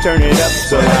screaming, turn it up.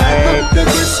 So light up the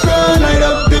disco, light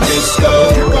up the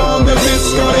disco. Click on the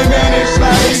disco, they manage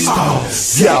like.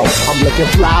 Yo, I'm looking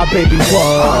fly, baby,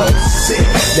 what?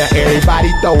 Now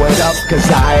everybody throw it up, cause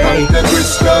I the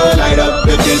disco, light up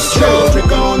the disco.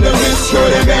 Click on the disco,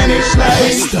 they manage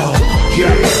like.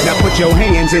 Yeah. Now put your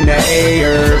hands in the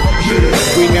air.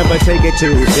 We never take it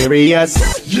too serious.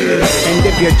 And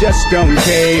if you just don't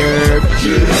care,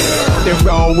 then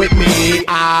roll with me.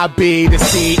 I'll be the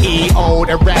CEO,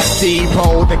 the rap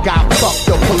depot that got fucked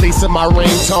the police in my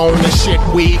ringtone. The shit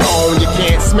we own, you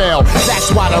can't smell. That's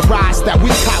why the rise that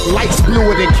we cop lights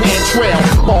bluer than Cantrell.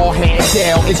 Ball hand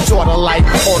down, it's sorta like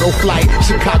auto flight.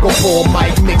 Chicago Bull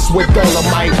Mike mixed with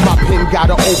Dolomite. My pen got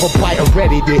an overbite, I'm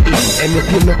ready to eat. And if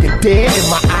you're looking dead in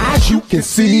my eyes, you can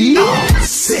see.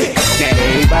 Sick. Now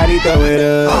everybody throw it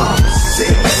up.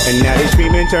 And now they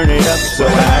screaming, turn it up. So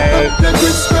light up the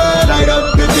disco, light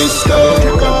up the disco.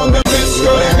 Click on the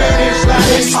disco, they manage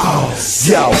like.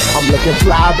 Yo, I'm looking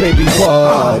fly, baby,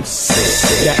 what?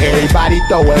 Now everybody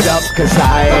throw it up, cause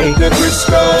I the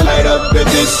disco, light up the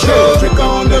disco. Click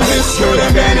on the disco,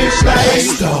 they manage like.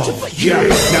 Yeah.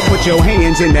 Now put your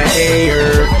hands in the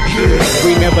air.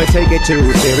 We never take it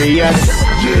too serious.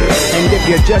 And if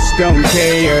you just don't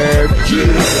care,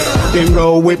 then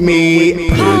roll with me.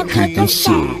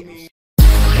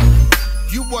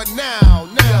 You are now,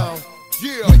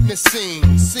 yeah, witnessing, the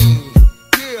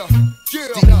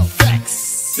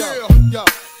effects, of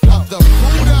the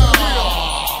Buddha.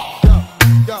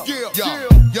 Yeah,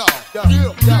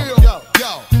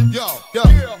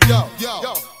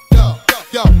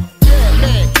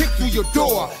 man, kick through your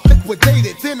door. Let liquidate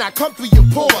it, then I come through your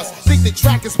pores. Think the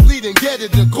track is bleeding, get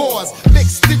it to gauze.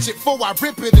 Mix, stitch it before I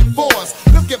rip it in fours.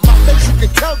 Look at my face, you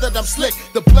can tell that I'm slick.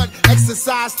 The blunt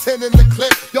exercise 10 in the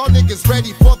clip. Y'all niggas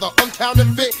ready for the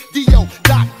uncounterfeit. Dio,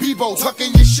 Doc, Bebo,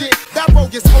 tucking your shit. That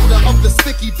bogus odor of the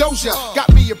sticky doja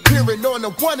got me appearing on a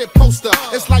wanted poster.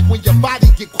 It's like when your body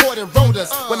get caught in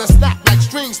rotors. When I snap like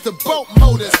strings to boat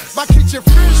motors. My kitchen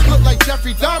fridge look like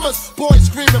Jeffrey Dahmer's. Boys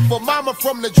screaming for mama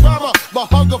from the drama. My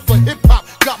hunger for hip-hop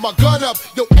got my gun up.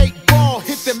 Yo, 8-ball,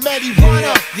 hit the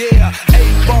marijuana. Yeah,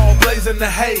 8-ball blazing the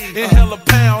hay. Inhale a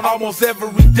pound almost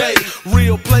every day.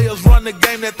 Real players run the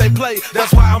game that they play.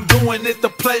 That's why I'm doing it to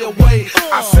play away.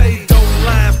 I say dope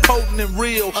lines, potent and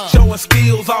real. Showing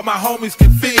skills all my homies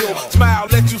can feel. Smile,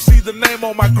 let you see the name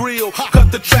on my grill.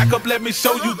 Cut the track up, let me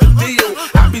show you the deal.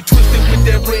 I be twisted with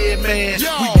that red, man.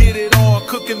 We get it on,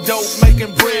 cooking dope,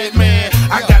 making bread, man.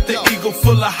 I got the eagle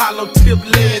full of hollow tip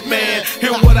lead, man.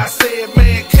 Hear what I said,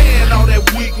 man. Can all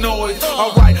that weak noise.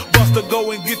 Alright, Buster,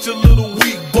 go and get your little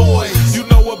weak boys. You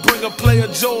know what bring a player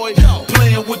joy?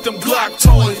 Playing with them Glock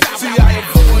toys. See, I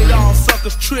avoid all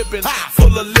suckers tripping.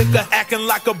 Full of liquor, acting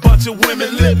like a bunch of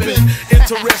women living.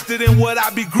 Interested in what I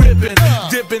be gripping.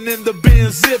 Dipping in the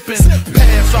bin, zipping.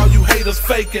 Pass all you haters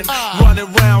faking.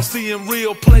 Running around seeing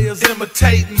real players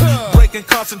imitating. Breaking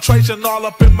concentration all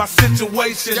up in my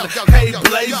situation. Hey,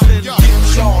 blazing.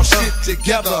 Get y'all shit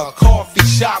together. Coffee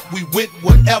shop, we with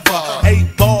whatever.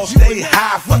 8-ball, stay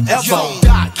high forever. Yo,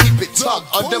 Doc, keep it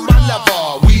tucked under my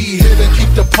level. We here to keep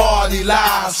the party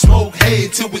live. Smoke hay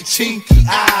till we chinky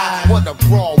eye. Wanna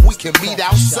brawl, we can meet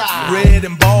outside. Red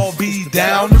and ball be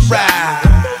down the ride.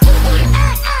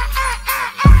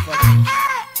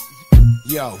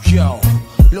 Yo,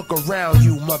 look around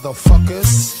you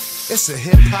motherfuckers. It's a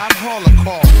hip-hop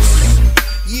holocaust.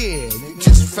 Yeah, they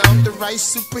just found the right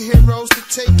superheroes to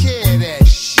take care of that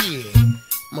shit,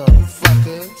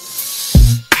 motherfuckers.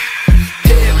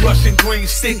 Head rushing green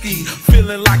sticky,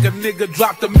 feeling like a nigga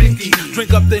dropped a Mickey.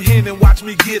 Drink up the hen and watch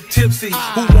me get tipsy.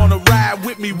 Who wanna ride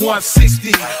with me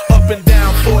 160? Up and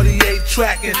down 48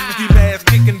 tracking. Ski mask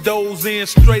kicking doors in,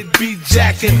 straight beat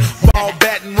jacking. Ball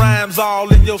batting rhymes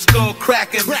all in your skull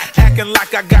cracking. Acting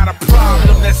like I got a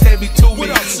problem that's heavy to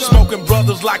me. Smoking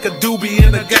brothers like a doobie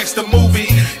in a gangster movie.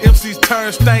 MCs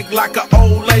turn stank like an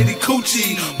old lady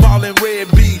coochie. Ballin' red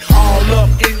B all up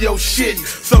in your shit.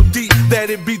 So deep that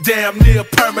it be damn near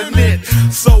permanent.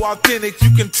 So authentic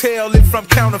you can tell it from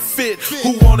counterfeit.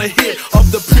 Who want a hit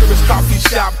of the purest coffee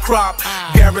shop crop?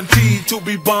 Guaranteed to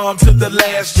be bombed to the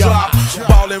last drop.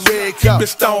 Ballin' red, keep it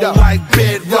stone like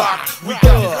bedrock. We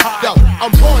got it hot. Yo,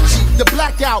 I'm raunchy, the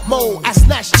blackout mode. I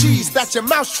snatch cheese that your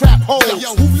mousetrap holds.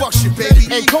 Yo, who fucks you, baby?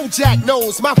 And Kojak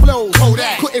knows my flows.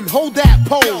 Couldn't hold that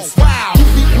pose. Wow, you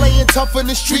be playing tough in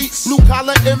the streets. Blue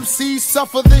collar MCs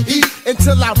suffer the heat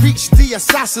until I reach the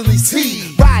isosceles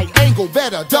T. Right angle,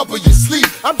 better double your sleep.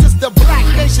 I'm just a black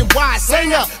nationwide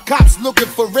singer. Cops looking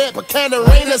for red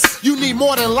Buchanerainers. You need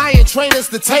more than lion trainers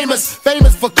to tame us.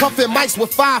 Famous for cuffing mics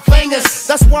with 5 fingers.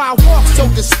 That's why I walk so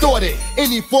distorted.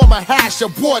 Any form of hash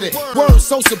aborted. Words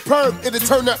so superb, it'll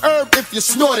turn to herb if you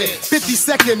snort it.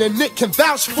 52nd and Nick can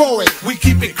vouch for it. We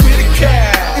keep it critical.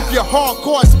 If you're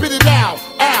hardcore, spit it out.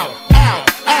 Ow, ow,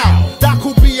 ow. Doc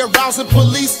who be arousing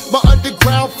police. My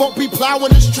underground folk be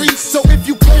plowing the streets. So if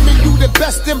you claiming you the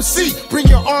best MC, bring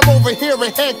your arm over here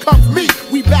and handcuff me.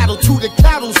 We battle to the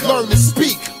cattles, learn to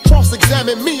speak.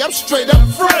 Cross-examine me, I'm straight up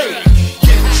afraid.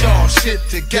 Get y'all shit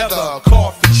together.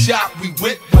 Coffee shop, we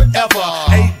with whatever.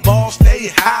 8-ball, stay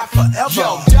high forever.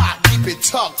 Yo, Doc, keep it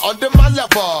tucked under my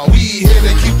level. We here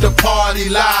to keep the party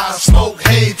live. Smoke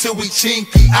hay till we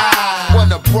chinky eye.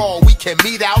 Wanna brawl, we can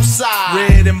meet outside.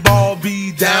 Red and ball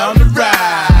be down the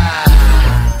ride.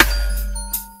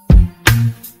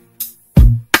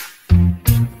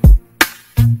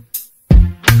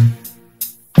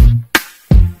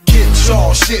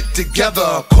 All shit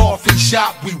together, coffee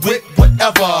shop, we with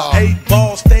whatever.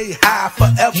 8-ball, stay high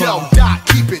forever. Yo, Doc,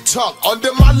 keep it tucked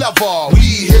under my level. We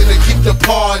here to keep the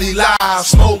party live.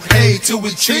 Smoke hay till we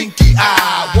chinky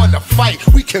eye. Wanna fight,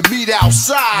 we can meet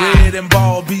outside. Red and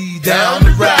ball be down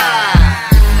the ride.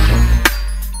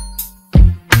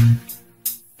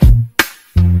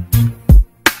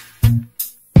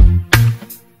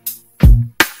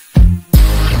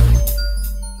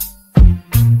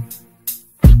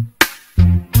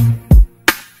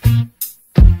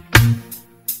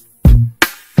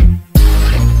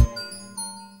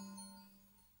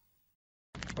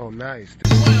 Oh, nice.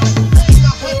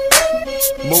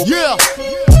 Yeah.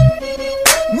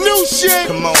 New shit.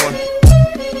 Come on.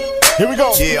 Here we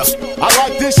go. Yeah. I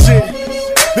like this shit.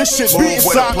 This shit beat Move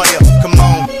with a inside. player. Come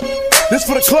on. This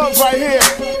for the clubs right here.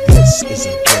 This is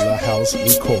a Gilla House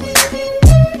recording.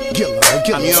 Gilla.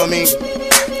 You know what I mean?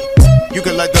 You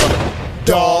can let the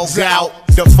dogs out,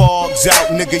 the fog's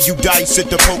out, nigga. You dice at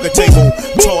the poker table,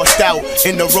 tossed out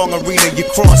in the wrong arena. You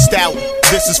crossed out.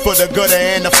 This is for the gutter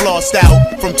and the flossed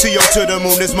out. From T.O. to the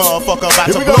moon, this motherfucker about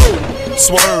to blow.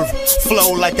 Swerve,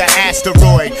 flow like an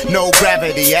asteroid. No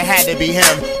gravity, it had to be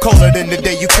him. Colder than the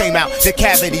day you came out the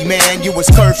cavity, man. You was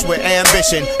cursed with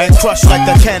ambition and crushed like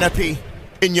the canopy.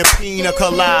 In your pina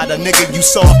colada, nigga, you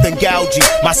soft and gougy.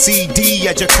 My CD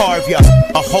at your carve ya,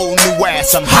 a whole new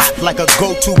ass. I'm hot like a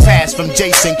go-to pass from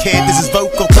Jason Kidd. This is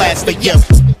vocal class for you.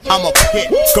 I'm a pit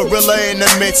gorilla in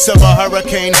the midst of a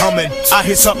hurricane humming. I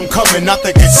hear something coming, I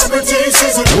think it's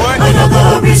what?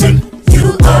 Another reason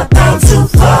you are bound to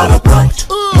fall apart.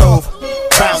 Move,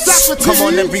 bounce, come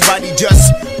on everybody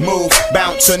just move.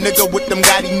 Bounce, a nigga with them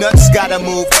gaudy nuts gotta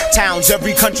move. Towns,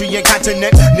 every country and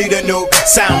continent need a new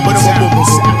sound.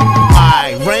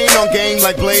 I rain on game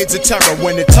like blades of terror.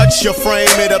 When it touch your frame,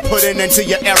 it'll put an end to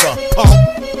your error. Pump,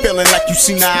 feeling like you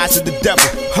seen the eyes of the devil.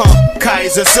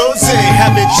 Kaiser Soze,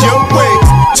 have it your way.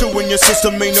 Two in your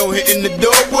system, ain't no hitting the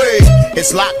doorway.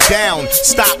 It's locked down,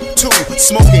 stop two,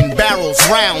 smoking barrels,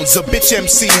 rounds of bitch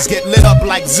MCs get lit up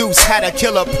like Zeus had a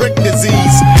killer prick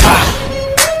disease.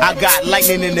 I got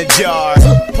lightning in the jar,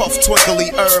 puff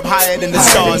twinkly herb higher than the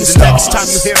stars. The next time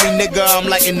you hear me, nigga, I'm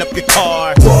lighting up your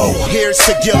car. Here's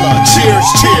to Gilla, cheers,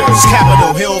 cheers.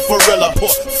 Capitol Hill for real,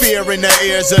 put fear in the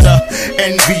ears of the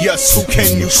envious. Who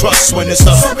can you trust when it's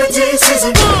a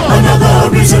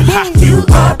another reason you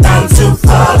are bound to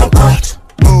fall apart.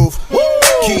 Move,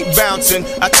 keep bouncing.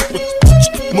 I took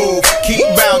move, keep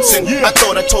bouncing. I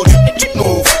thought I told you,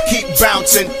 move, keep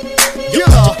bouncing.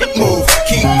 Move,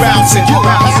 keep bouncing.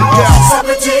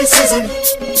 Socrates season.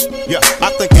 Yeah,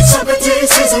 I think it's Socrates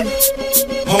season.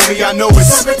 Homie, I know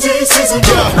it's Socrates season.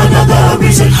 Another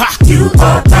reason you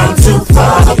are bound to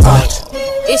fall apart.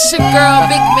 It's your girl,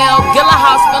 Big Mel, Gilla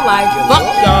House for life. Fuck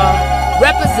y'all.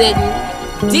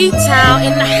 Representing D-Town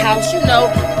in the house, you know.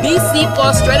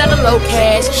 BC4 straight out of low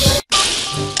cash.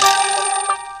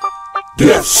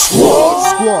 Death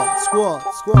Squad. Squad.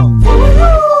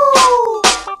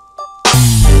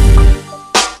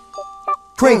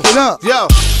 Crank it up. Yo.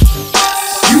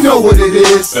 You know what it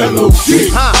is.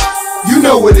 L.O.D. You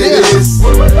know what it is.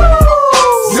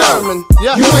 Sermon.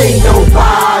 Yeah. You ain't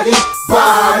nobody.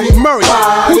 Murray,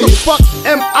 who the fuck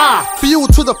am I? Fuel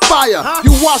to the fire.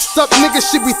 You washed up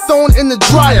niggas should be thrown in the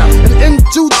dryer. And in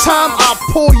due time, I'll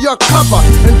pull your cover.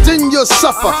 And then you'll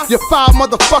suffer. You foul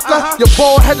motherfucker. Your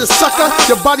bald headed sucker.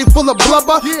 Your body full of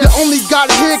blubber. You only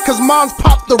got here cause mom's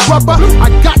popped the rubber.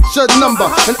 I got your number.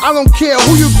 And I don't care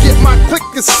who you get. My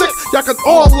clique is sick. Y'all can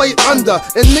all lay under.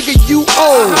 And nigga, you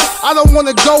old. I don't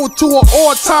wanna go to an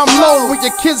all-time low with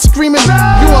your kids screaming,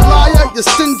 you a liar, you're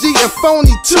stingy and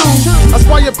phony too. That's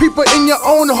why your people in your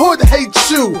own hood hate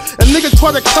you. And niggas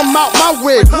try to come out my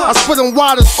way. I spit them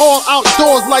waters all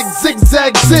outdoors like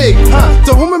zigzag zig.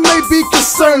 To whom it may be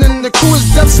concerning, the crew is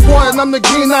Death Squad and I'm the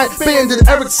Green Knight Bandit,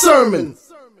 Eric Sermon.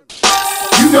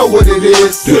 You know what it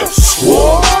is. Death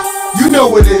Squad. You know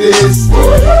what it is.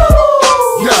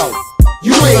 Yo,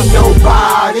 you ain't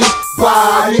nobody.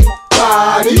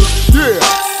 Yeah.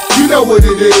 You know what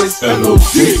it is.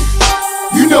 L.O.D.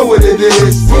 You know what it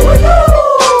is.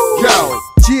 Yo,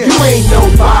 you ain't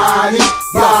nobody.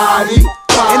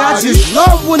 And I just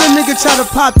love when a nigga try to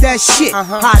pop that shit.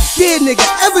 How dare nigga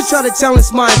ever try to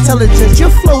challenge my intelligence?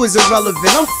 Your flow is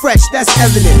irrelevant, I'm fresh, that's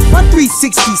evident. My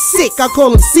 360 sick, I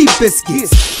call him sea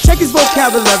biscuits. Check his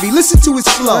vocabulary, listen to his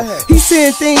flow. He's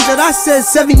saying things that I said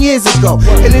 7 years ago.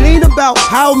 And it ain't about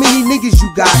how many niggas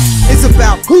you got. It's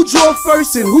about who draw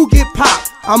first and who get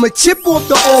popped. I'm a chip off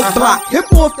the old block,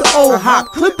 hip off the old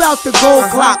hop, clip out the gold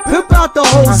clock, pimp out the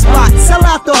whole spot, sell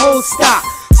out the whole stock.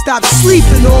 Stop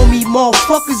sleeping on me,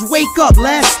 motherfuckers, wake up,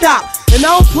 last stop. And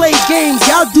I don't play games,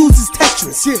 y'all dudes is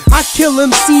Tetris. I kill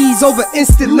MCs over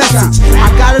instant message.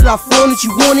 I got it, I phone it, you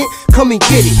want it, come and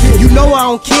get it. You know I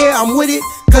don't care, I'm with it,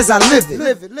 cause I live it.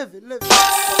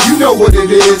 You know what it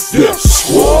is. Death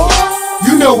Squad.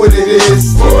 You know what it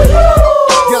is.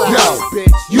 Yo,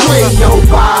 you ain't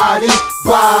nobody.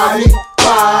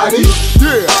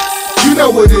 Yeah. You know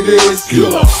what it is.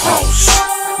 Gilla House.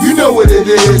 You know what it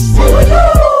is. Yo,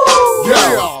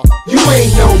 you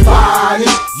ain't nobody.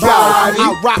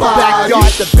 I rock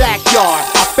backyard to backyard.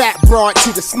 I fat broad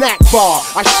to the snack bar.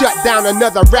 I shut down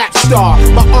another rap star.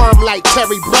 My arm like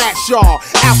Terry Bradshaw.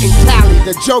 Out in Cali,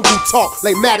 the jungle talk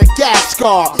like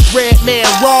Madagascar. Red man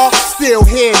raw, still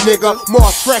here, nigga. More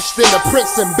fresh than the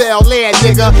Prince and Bel Air,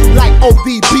 nigga. Like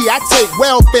ODB, I take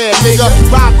welfare, nigga.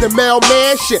 Rob the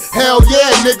mailman, shit, hell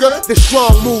yeah, nigga. The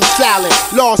strong move salad,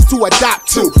 laws to adopt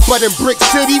to. But in Brick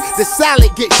City, the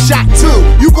salad get shot too.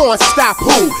 You gon' stop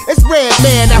who? It's Red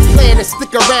Man, I plan to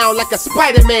stick around like a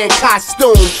Spider-Man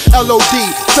costume. LOD,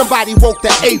 somebody woke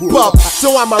the ape up.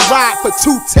 So I'ma ride for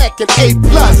 2Tech and A+.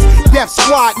 Death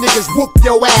Squad niggas whoop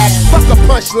your ass. Fuck a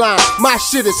punchline, my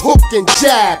shit is hook and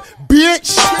jab.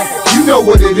 Bitch, you know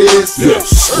what it is.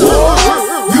 Yes.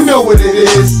 You know what it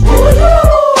is.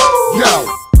 Yo,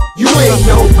 you ain't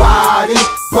nobody,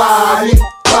 body.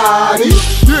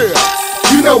 Yeah,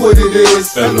 you know what it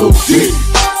is. LOD,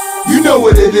 you know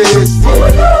what it is.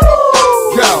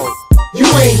 Yo, you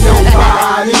ain't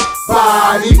nobody,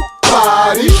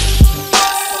 body.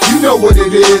 You know what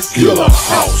it is. Killer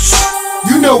House,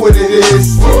 you know what it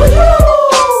is.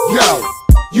 Yo,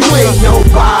 you ain't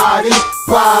nobody,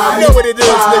 body. You know what it is,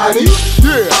 nigga.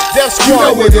 Yeah, Death Squad, you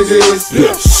know what it is.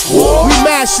 Yes. We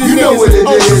mashing niggas, you know what it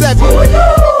is. 07. And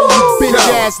you bitch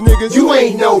ass niggas, you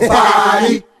ain't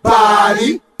nobody,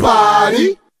 body.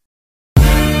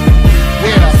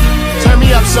 Yeah, turn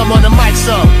me up some on the mic,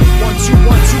 some. 1, 2, 1, 2,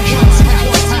 1, 2.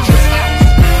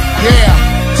 Yeah,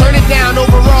 turn it down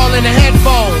overall in the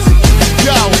headphones.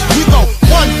 Yo, we go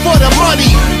 1 for the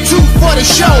money, 2 for the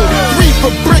show, 3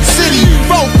 for Brick City,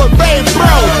 4 for Bang Bro.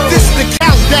 This the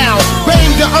countdown, bang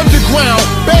the underground,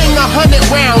 bang 100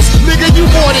 rounds, nigga you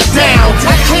want it down.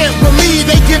 I can't believe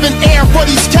they giving air for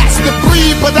these cats to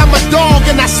breathe, but I'm a dog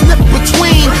and I slip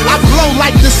between. I glow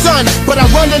like the sun, but I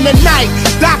run in the night.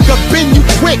 Doc will bend you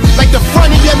quick like the front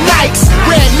of your Nikes.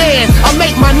 Red Man, I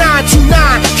make my 929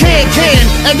 can,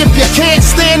 and if you can't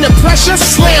stand the pressure,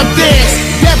 slam dance.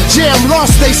 Def Jam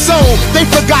lost they soul, they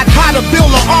forgot how to build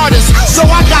an artist, so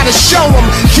I gotta show them.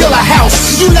 Killer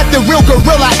House, you let the real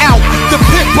gorilla out. The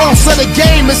pit boss of the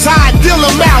game is how I deal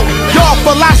them out. Your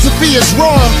philosophy is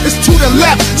wrong, it's to the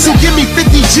left, so give me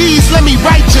 50 G's, let me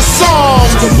write your song.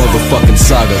 The motherfucking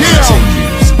saga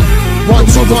continues. The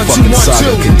motherfucking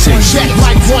saga continues.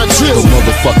 The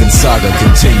motherfucking saga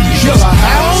continues.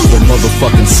 The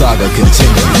motherfucking saga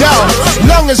continues. Yo,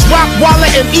 long as Rock Waller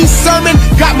and East Sermon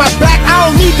got my back, I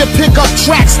don't need to pick up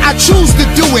tracks. I choose to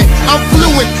do it. I'm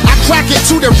fluid. I crack it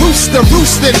to the rooster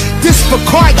roosted. This for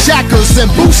carjackers and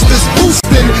boosters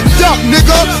boosting. Duck,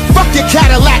 nigga. Fuck your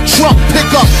Cadillac truck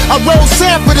pickup. I roll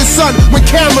sand for the sun when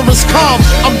cameras come.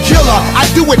 I'm killer. I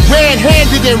do it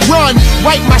red-handed and run.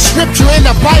 Write my scripture in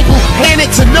the Bible. Hand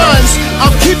it to nuns,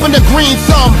 I'm keeping the green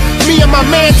thumb. Me and my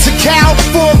man Takal,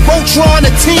 4 Voltron, a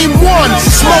team 1.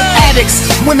 Smoke addicts,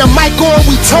 when the mic on,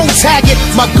 we toe tag it.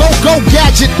 My go-go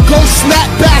gadget, go snap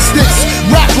bastards.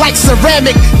 Rap like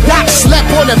ceramic, Doc slept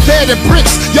on a bed of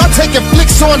bricks. Y'all taking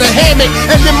flicks on a hammock,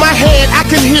 and in my head I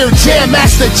can hear Jam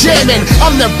Master jamming.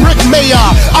 I'm the brick mayor,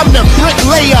 I'm the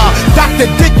bricklayer, Dr.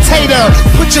 Dictator.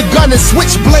 Put your gun and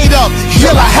switchblade up.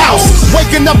 Killer House,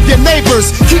 waking up your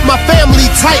neighbors. Keep my family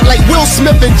tight like Will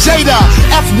Smith and Jada.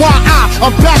 FYI,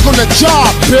 I'm back on the job,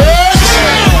 bitch.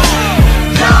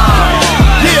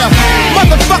 Yeah,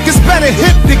 motherfuckers better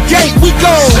hit the gate. We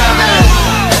go.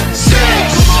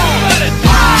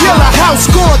 Killer House,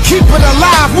 score, keep it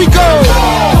alive. We go.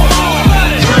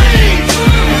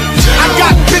 I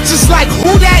got bitches like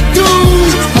who that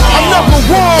dude? I'm number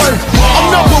 1.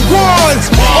 I'm number 1.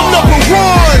 I'm number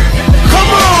 1.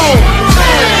 Come on.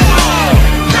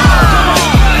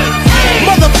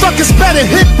 Motherfuckers better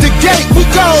hit the gate, we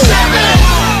go.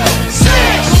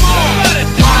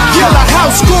 Killer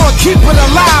House, score, keep it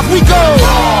alive, we go.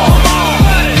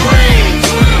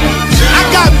 I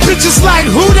got bitches like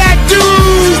who that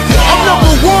dude? I'm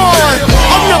number 1.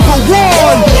 I'm number 1.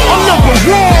 I'm number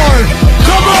 1.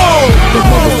 Come on. The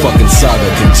motherfucking saga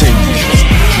continues.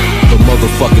 The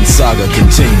motherfucking saga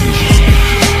continues.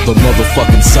 The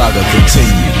motherfucking saga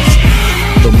continues.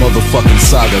 The motherfucking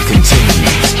saga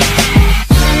continues.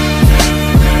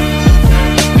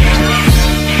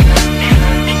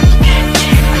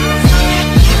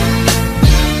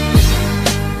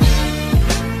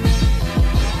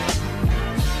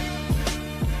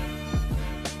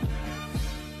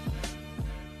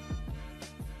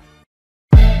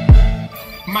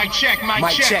 Mic check, mic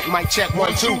Mic check. check, mic check,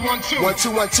 1 2 1 2 1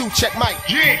 2 1 2 check mic.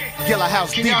 Yeah. Killer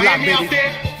House, Can D y'all block, hear me baby. out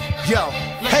there? Yo,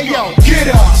 Let's hey go. yo, Get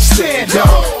up, stand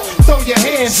up, throw your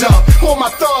hands up. All my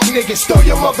thug niggas, throw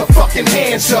your motherfucking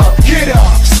hands up. Get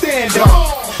up, stand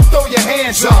up, throw your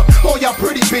hands up. All y'all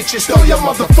pretty bitches, throw your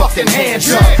motherfucking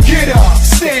hands up. Get up,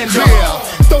 stand up,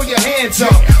 throw your hands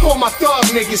up. All my thug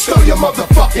niggas, throw your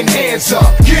motherfucking hands up.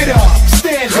 Get up,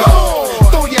 stand up,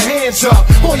 throw your hands up.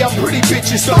 All y'all pretty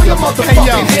bitches, throw your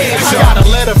motherfucking hands up. I got a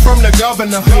letter from the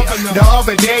governor the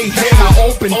other day.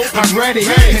 I opened, I read it,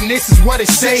 and this is what it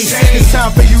says. It's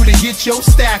time for you to get your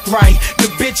stack right. The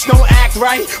bitch don't act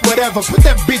right, whatever. Put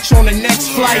that bitch on the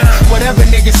next flight. Whatever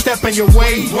nigga step in your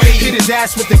way, hit his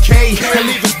ass with the K and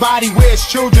leave his body where his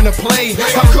children to play.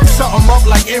 I cook something up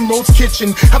like Emerald's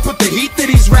Kitchen. I put the heat to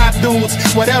these rap dudes.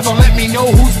 Whatever, let me know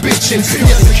who's bitching.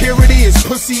 Your security is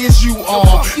pussy as you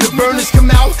are. The burners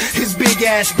come out, his big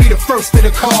ass be the first to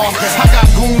the car. I got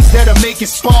goons that'll make it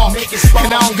spark,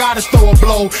 and I don't gotta throw a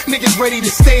blow. Niggas ready to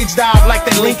stage dive like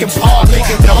that Lincoln Park.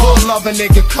 The hood love a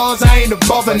nigga, cause I ain't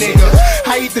above a nigga.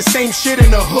 I eat the same shit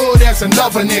in the hood as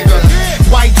another nigga.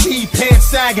 White tee, pants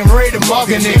sagging, ready to mug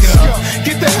a nigga.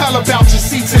 Get the hell about your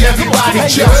seats and everybody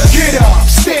just get up,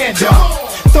 stand up,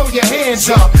 throw your hands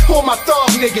up. All my thug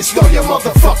niggas, throw your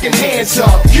motherfucking hands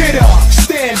up. Get up,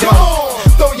 stand up,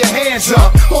 throw your hands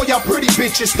up. All y'all pretty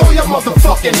bitches, throw your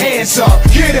motherfucking hands up.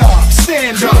 Get up,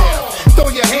 stand up, throw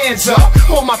your hands up.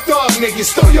 All my thug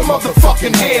niggas, throw your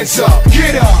motherfucking hands up.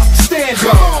 Get up, stand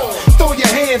up, throw your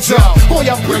hands up. All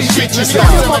y'all pretty bitches, throw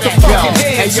your motherfucking hands up.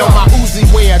 Hey yo, my Uzi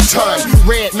weigh a ton.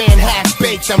 Red man half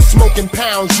baked, I'm smoking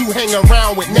pounds. You hang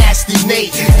around with nasty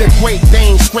Nate. The Great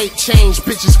Dane, straight change,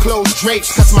 bitches clothes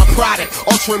drapes. Cause my product,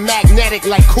 ultra magnetic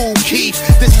like Cool Keith.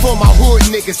 This for my hood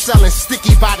niggas selling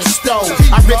sticky by the stove.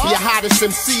 I rip your hottest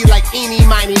MC like Eenie,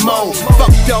 Miny, Mo.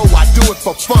 Fuck dough, I do it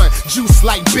for fun. Juice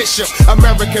like Bishop,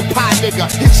 American Pie nigga.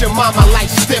 Hit your mama like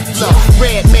Stifler.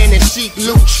 Red man and Chic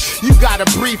Luch. You got a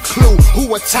brief clue who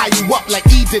will tie you up like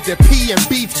E did the P and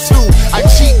beef too. I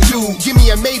cheat dude, give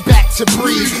me a Maybach to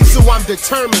breathe. So I'm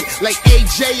determined like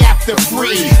AJ after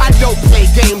free. I don't play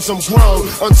games, I'm grown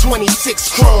on 26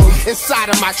 chrome. Inside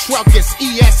of my truck is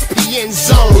ESPN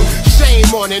Zone. Shame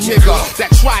on a nigga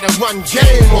that try to run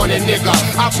game on a nigga.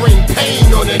 I bring pain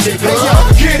on a nigga. Hey yo,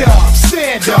 get up,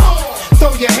 stand up,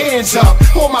 throw your hands up.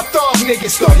 All my thug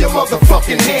niggas, throw your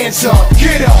motherfucking hands up.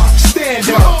 Get up, stand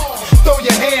up, throw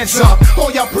your hands up.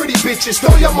 All y'all pretty bitches,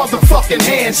 throw your motherfucking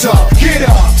hands up. Get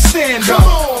up, stand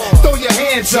up, throw your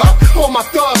hands up. All my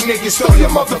thug niggas, throw your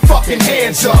motherfucking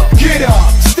hands up. Get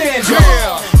up, stand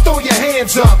up, throw your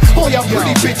hands up. All y'all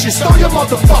pretty bitches, throw your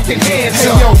motherfucking hands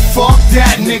up. Hey yo, fuck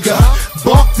that nigga,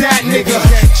 buck that nigga.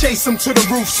 Chase him to the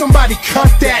roof, somebody cut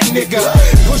that nigga.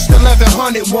 Push the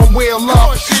 1100, one wheel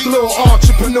up. Little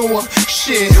entrepreneur,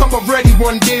 shit, I'm already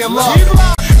one deal up.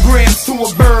 Grams to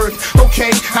a bird, okay,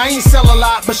 I ain't sell a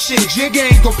lot, but shit, Jig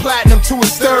ain't go platinum to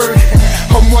his third.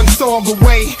 I'm one song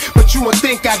away, but you would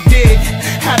think I did.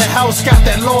 Had a house, got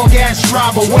that long ass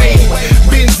drive away.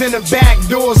 Bins in the back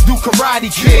doors, do Karate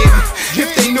Kid.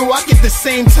 If they knew I get the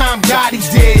same time Gotti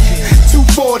did.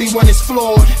 240 when it's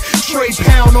floored. Straight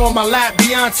pound on my lap,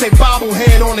 Beyonce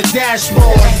bobblehead on the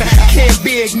dashboard. Can't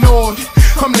be ignored.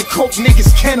 I'm the coke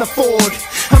niggas can't afford.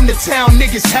 I'm the town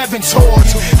niggas haven't toured.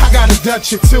 I got a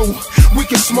Dutch or two, we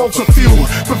can smoke a few.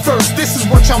 But first, this is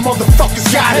what y'all motherfuckers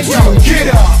gotta do.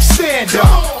 Get up, stand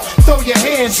up, throw your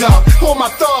hands up. All my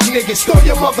thug niggas, throw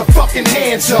your motherfucking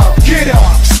hands up. Get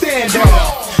up, stand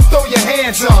up, throw your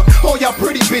hands up. All y'all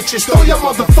pretty bitches, throw your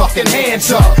motherfucking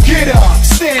hands up. Get up,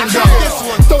 stand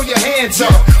up, throw your hands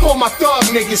up. All my thug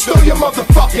niggas, throw your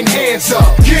motherfucking hands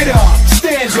up. Get up,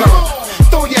 stand up,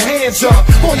 throw your hands up.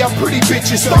 All y'all pretty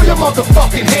bitches, throw your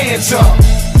motherfucking hands up.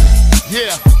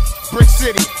 Yeah, Brick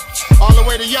City, all the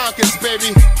way to Yonkers,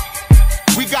 baby.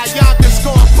 We got Yonkers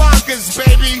going bonkers,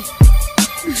 baby.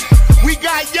 We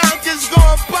got Yonkers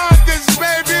going bonkers,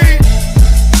 baby.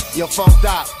 Yo, Funk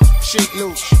Doc, Sheik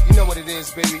Luch, you know what it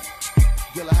is, baby.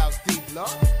 Gilla House Deep,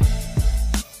 love.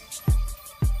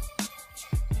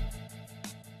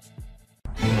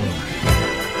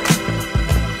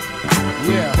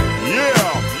 Yeah.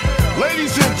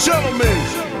 Ladies and gentlemen,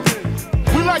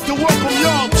 we like to welcome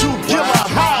y'all to Gilla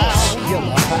House.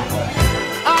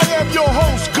 I am your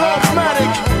host,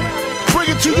 Godmatic. Bring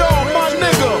it to y'all, my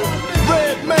nigga,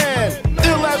 Red Man,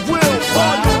 Ill at Will,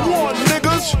 Volume 1,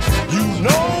 niggas. You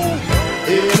know,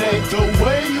 it ain't the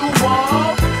way you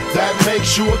walk that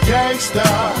makes you a gangster.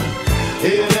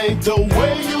 It ain't the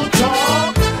way you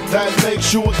talk that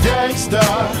makes you a gangster.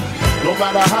 No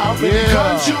matter how many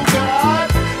guns you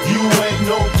got, you ain't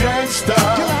no gangster.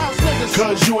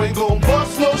 Cause you ain't gon'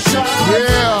 bust no shot.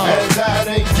 And that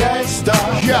ain't gangsta.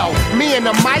 Yo, me and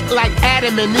the mic like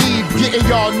Adam and Eve, getting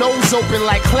y'all nose open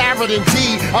like Clarendon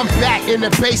D. I'm back in the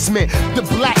basement. The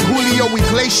black Julio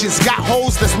Iglesias got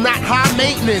holes that's not high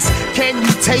maintenance. Can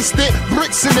you taste it?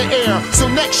 Bricks in the air. So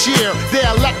next year they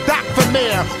elect Doc for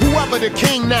mayor. Whoever the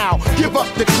king now, give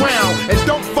up the crown and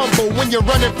don't fumble when you're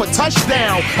running for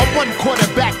touchdown. I'm one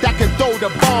quarterback that can throw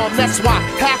the bomb. That's why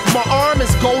half my arm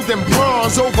is gold and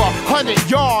bronze. Over 100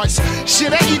 yards.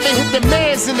 Shit, I even hit the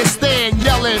mans in the stand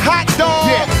yelling hot dog.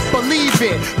 Yeah, believe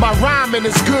it, my rhyming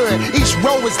is good. Each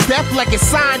row is death like it's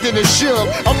signed in a shug.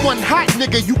 I'm one hot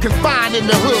nigga you can find in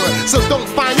the hood. So don't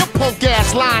find your punk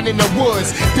ass lying in the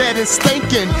woods. Dead and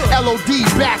stinking. LOD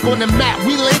back on the map,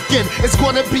 we linking. It's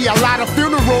gonna be a lot of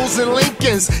funerals and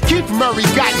Lincolns. Keith Murray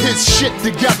got his shit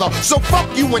together. So fuck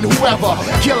you and whoever.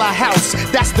 Killer House,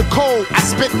 that's the code. I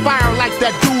spit fire like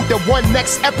that dude that won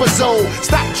next episode.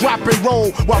 Stop, drop, and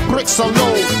roll while bricks are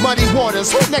low. Muddy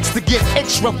Waters, who next to get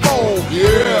extra fold?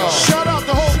 Yeah. Shout out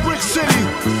the whole Brick City.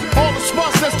 All the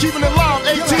spots that's keeping it live.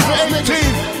 18th and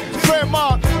 18th.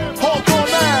 Fairmont,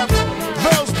 Hawthorne Ave,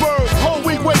 Velsburg, whole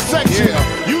week West section.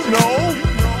 Yeah. You know,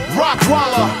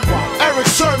 Rockwaller, Eric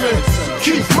Sherman,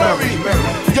 Keith Murray.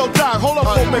 Yo, Doc, hold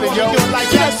up for a minute, yo.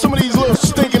 Get some of these little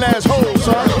stinking ass hoes,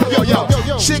 son. Yo.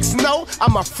 Chicks know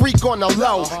I'm a freak on the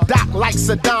low. Doc like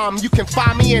Saddam, you can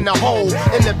find me in the hole.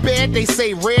 In the bed, they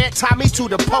say red, tie me to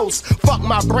the post. Fuck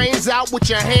my brains out with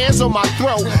your hands on my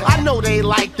throat. I know they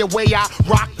like the way I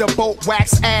rock the boat,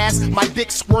 wax ass. My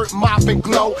dick squirt, mop and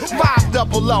glow.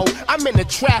 500, I'm in the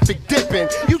traffic dipping.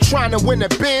 You trying to win a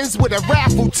Benz with a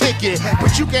raffle ticket,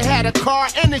 but you can have a car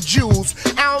and the jewels.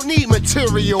 I don't need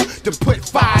material to put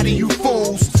fire to you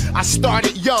fools. I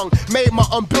started young, made my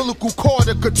umbilical cord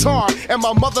a guitar, and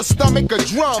my mother's stomach a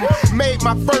drum. Made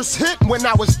my first hit when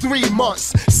I was 3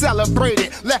 months.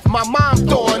 Celebrated, left my mom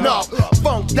throwing up.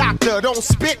 Funk doctor, don't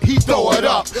spit, he throw it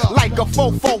up. Like a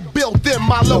fofo built in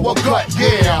my lower gut.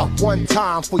 Yeah, one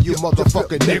time for you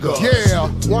motherfucking nigga. Yeah,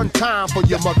 one time for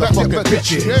your motherfucking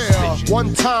bitches. Yeah,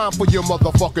 one time for your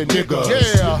motherfucking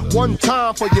niggas. Yeah, one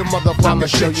time for your motherfucking I'ma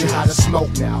show you how to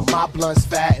smoke now. My blunt's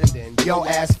fat and then your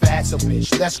ass fat, so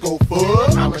bitch, let's go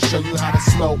fuck. I'ma show you how to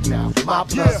smoke now. My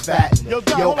blunt's fat and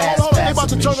your ass fat, they about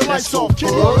to turn the lights off.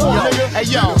 Hey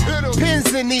yo,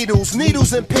 pins and needles,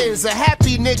 needles and pins. A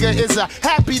happy nigga is a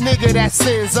happy nigga that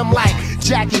sins. I'm like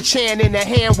Jackie Chan in the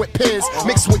hand with pins,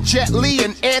 mixed with Jet Li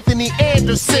and Anthony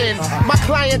Anderson. My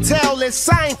clientele is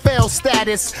Seinfeld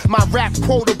status. My rap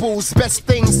quotables, best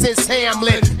thing since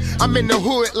Hamlet. I'm in the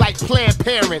hood like Planned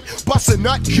Parent. Bust a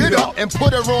nut, get up, and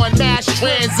put her on mass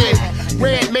transit.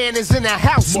 Red man is in the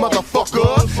house,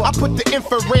 motherfucker. I put the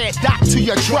infrared dot to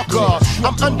your trucker.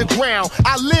 I'm underground,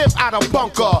 I live out of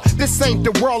bunker. This ain't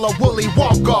the world of Willy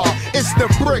Wonka. It's the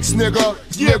bricks, nigga.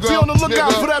 Yeah, be on the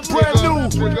lookout for that brand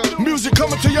new music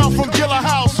coming to y'all from Gilla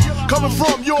House. Coming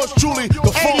from yours truly,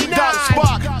 the Funk Doc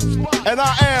Spock. And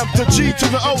I am the G to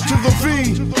the O to the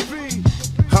V.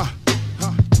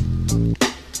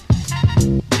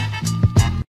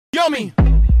 Yummy.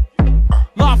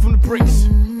 Live from the bricks.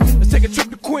 Let's take a trip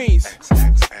to Queens.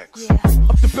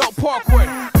 Up the Belt Parkway.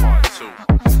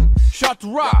 Shout to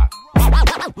Rock.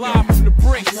 Live from the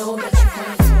bricks.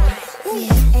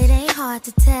 It ain't hard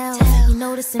to tell. You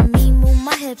noticing me move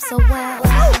my hips so well.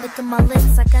 Look at my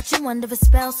lips, I got you under a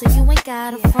spell, so you ain't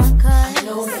got a front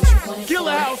cut.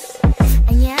 Gilla House.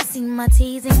 And yeah, I see my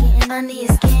teasing getting under your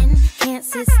skin. Can't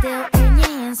sit still in your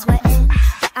hands sweating.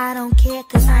 But I don't care,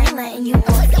 cause I ain't letting you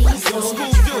off easy.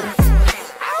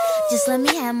 Just let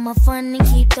me have my fun and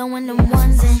keep throwing them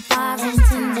ones and fives and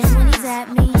tens and 20s at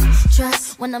me.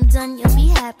 Trust, when I'm done you'll be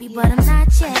happy, but I'm not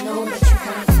yet.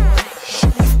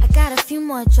 I got a few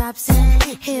more drops in,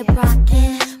 hip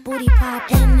rockin', booty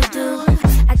poppin' to do.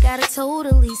 I gotta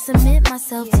totally submit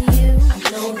myself to you.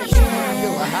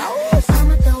 Yeah,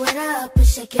 I'ma throw it up and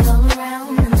shake it all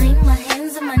around, and lay my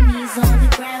hands and my knees on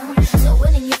the ground. Throw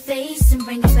it in your face and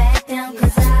bring it back down,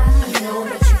 cause I know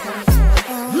what you want.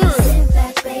 Sit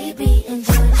back, baby,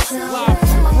 enjoy the show.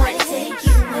 I wanna take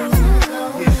you where we wanna go.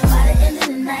 By the end of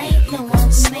the night, no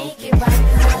one can make it right.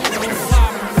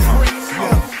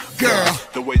 Girl,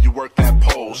 the way you work that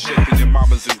pole, shaking your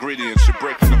mama's ingredients, you're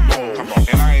breaking the mold.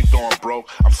 And I ain't going broke,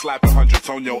 I'm slapping hundreds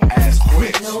on your ass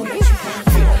quick.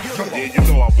 Yeah, you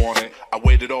know I want it, I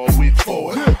waited all week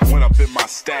for it. Went up in my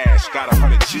stash, got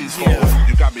 100 G's for it.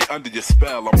 You got me under your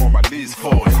spell, I'm on my knees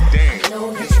for it. Damn.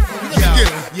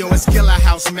 Yo, it's Gilla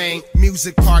House, man.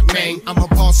 Music Park, man. I'm a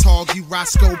boss hog, you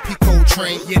Roscoe Pico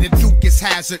train. Yeah, the Duke is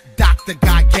Hazard, Dr.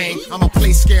 God gang. I'ma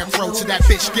play scarecrow to that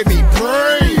bitch, give me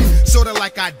brain. Sorta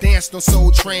like I danced on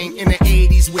Soul Train in the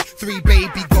 80s with 3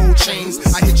 baby gold chains.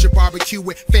 I hit your barbecue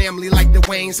with family like the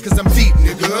Waynes, cause I'm deep,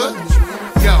 nigga.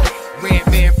 Yo, red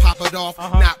man pop it off,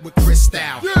 not with crystal.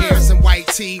 Airs and white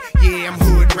tee, yeah, I'm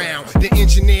hood round. The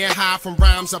engineer high from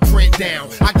rhymes I print down.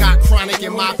 I got chronic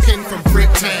in my pen from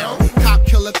Bricktown. Cop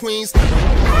killer queens.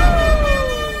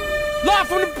 Live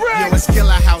from the brick. Yo, it's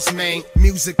Killer House, man.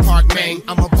 Music Park, man.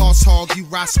 I'm a boss hog, you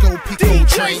Roscoe Pico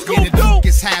train. Yeah, the Duke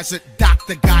is Hazard,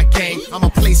 Dr. God gang. I'ma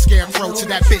play scarecrow to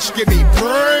that bitch, give me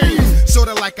brain.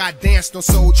 Sorta like I danced on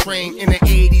Soul Train in the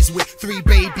 80s with 3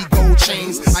 baby gold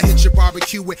chains. I hit your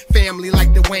barbecue with family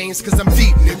like the Waynes, cause I'm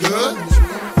deep, nigga.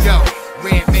 Yo.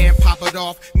 Red man pop it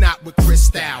off, not with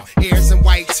crystal. Airs and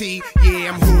white tee,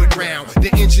 yeah, I'm hood round.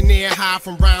 The engineer high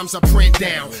from rhymes I print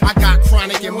down. I got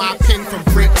chronic in my pen from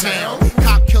Bricktown.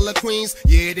 Cop killer queens,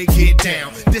 yeah, they get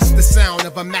down. This the sound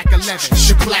of a Mac 11,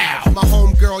 shablow. My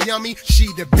homegirl Yummy, she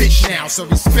the bitch now, so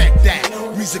respect that.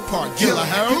 Music Park, Killer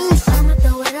House. I'ma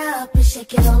throw it up and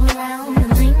shake it all around.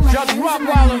 Just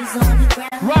Rockwaller,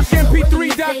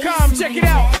 rockmp3.com, check it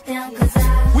out.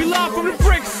 We live from the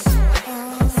bricks.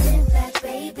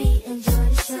 Baby, enjoy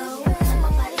the show. I'm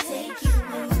about to take you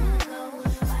where you wanna go.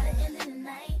 By the end of the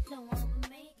night, no one will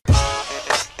make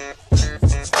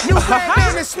New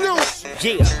Redman and Snoop.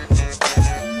 Yeah.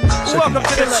 Welcome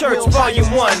to the church,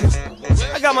 volume 1.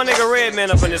 I got my nigga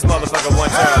Redman up in this motherfucker one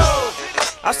time.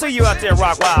 I see you out there,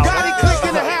 Rock Wild. Gotti Click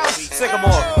in the house.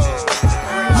 Sycamore.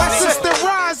 My sister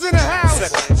Rise in the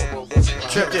house.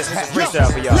 Trip this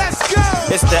freestyle for y'all. Let's go.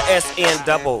 It's the SN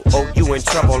double. Oh, you in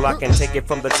trouble. I can take it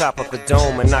from the top of the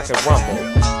dome and knock it rumble.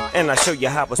 And I show you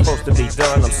how it's supposed to be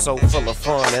done. I'm so full of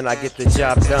fun and I get the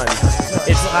job done.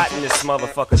 It's hot in this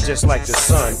motherfucker just like the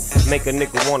sun. Make a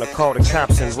nigga wanna call the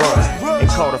cops and run. And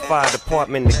call the fire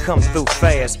department to come through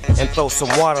fast and throw some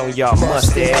water on y'all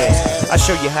musty ass. I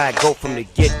show you how I go from the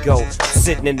get-go.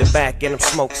 Sitting in the back and I'm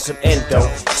smoking some endo.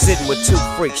 Sitting with 2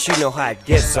 freaks, you know how it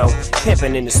gets so.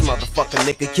 Pimping in this motherfucker,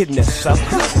 nigga, getting this up.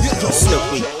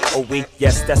 Snoopy, oh we,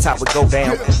 yes, that's how it go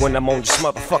down. When I'm on this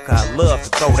motherfucker, I love to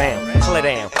throw down, play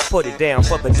down. Put it down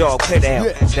for the dog, put down.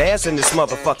 Dance in this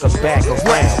motherfucker back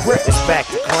around. It's back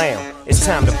to clown. It's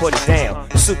time to put it down.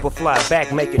 Superfly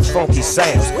back making funky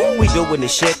sounds. We doing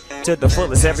this shit to the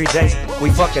fullest every day. We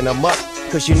fucking them up,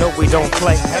 cause you know we don't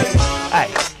play. Hey,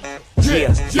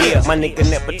 yeah, yeah, my nigga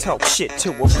never talk shit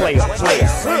to a player.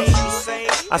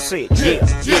 I said,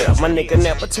 yeah, my nigga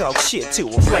never talk shit to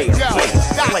a player.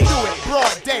 Not do it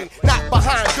broad day, not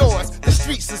behind doors. The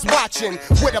streets is watching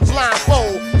with a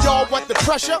blindfold. Y'all want the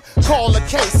pressure? Call a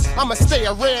case. I'ma stay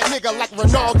a red nigga like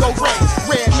Ronaldo Ray.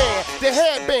 Red man, the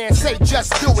headband say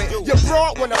just do it. Your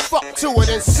broad wanna fuck to it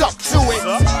and suck to it.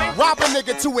 Rob a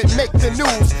nigga to it, make the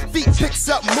news. Feet picks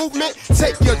up movement,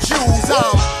 take your jewels.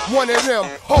 I'm one of them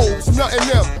hoes, nothing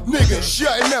them. Niggas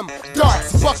shutting them,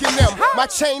 darts bucking them. My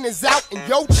chain is out and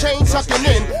your chain tucking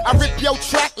in. I rip your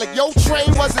track like your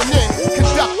train wasn't in.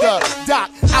 Conductor, Doc,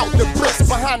 out the bricks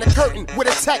behind the curtain with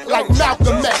a tech like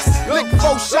Malcolm X. Lick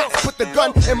 4 shots, put the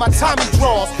gun in my Tommy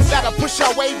drawers. That'll push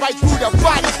our way right through the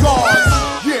bodyguards.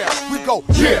 Yeah, we go,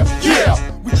 yeah, yeah.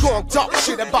 We gon' talk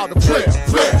shit about a player.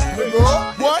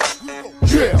 Nigga, what?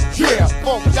 Yeah, yeah.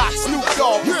 Funk Doc, Snoop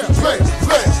Dogg, yeah, player.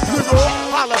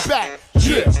 Nigga, holla back.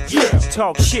 Yeah, yeah.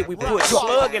 Talk shit, we put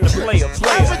slug in the player.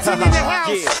 Everything in the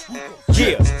house.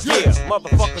 Yeah.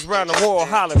 Motherfuckers round the world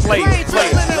hollering, player. Let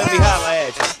me holler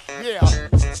at you. Yeah.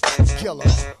 Killer.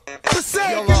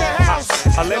 Passaic in the house.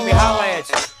 Let me holler at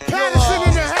you. Patterson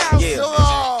in the house. Yeah.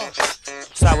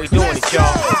 That's how we doing it,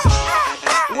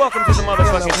 y'all. Welcome to the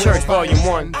motherfucking church, volume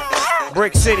 1.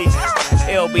 Brick City,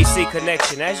 LBC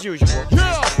connection, as usual.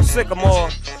 Sycamore.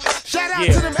 Shout out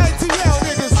to them ATL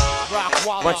niggas.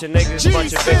 Bunch of niggas,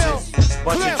 bunch of bitches,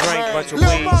 bunch of drink, bunch of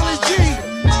weed.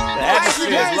 The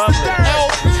atmosphere is lovely.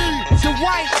 LB,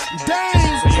 Dwight,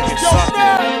 Dane, So you can suck it.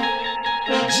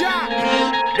 Jock,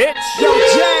 bitch. Yo,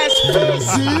 Jazz,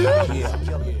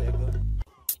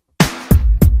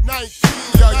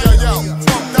 Yo,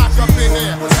 Funk Doc up in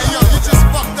here. Hey, yo, you just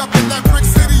fucked up in that Brick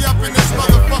City up in this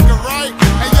motherfucker, right?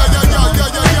 Hey, yo,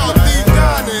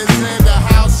 D-Don is in the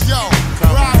house, yo.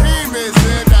 Raheem is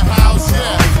in the house,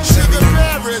 yeah. Sugar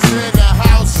Bear is in the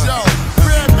house, yo.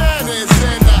 Redman is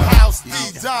in the house,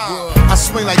 D-Don. I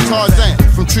swing like Tarzan,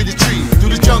 from tree to tree,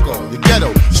 through the jungle, the ghetto,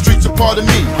 streets are part of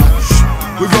me.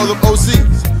 We roll up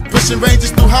OZs, pushing ranges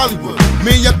through Hollywood.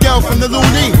 Me and your girl from the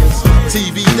Loonies.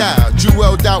 TV dial,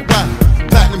 jeweled out wild.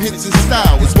 Platinum hits in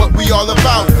style is what we all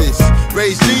about. This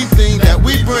regime thing that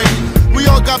we bring. We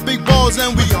all got big balls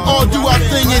and we all do our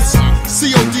thing. It's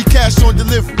COD cash on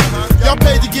delivery. Y'all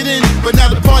paid to get in, but now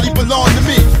the party belong to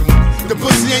me. The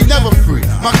pussy ain't never free.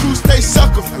 My crew stay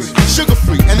sucker free, sugar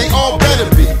free, and they all better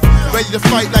be ready to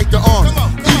fight like the army.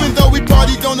 Even though we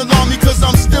party, don't alarm me, cause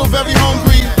I'm still very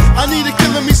hungry. I need a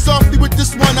killer me softly with this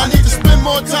this one, I need to spend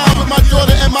more time with my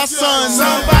daughter and my son.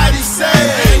 Somebody say,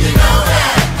 and you know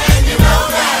that, and you know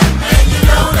that, and you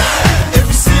know that. If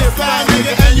you see a fly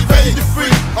nigga and you ready to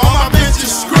freak, all my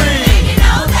bitches scream. And you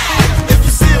know that. If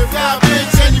you see a fly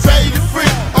bitch and you ready to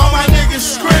freak, all my niggas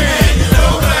scream. And you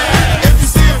know that. If you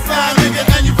see a fly nigga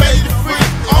and you ready to freak,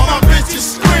 all my bitches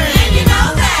scream. And you know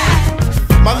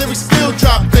that. My lyrics still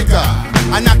drop thicker.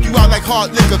 I knock you out like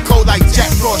hard liquor, cold like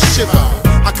Jack Frost shiver.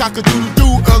 I cock a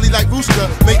doodle-doo early like Rooster,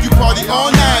 make you party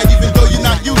all night even though you're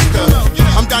not used to.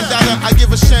 I'm Don Dada, I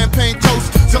give a champagne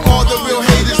toast to all the real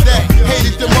haters that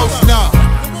hated the most. Nah,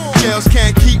 jails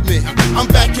can't keep me, I'm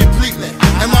back completely.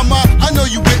 And mama, I know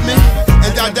you with me.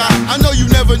 And Dada, I know you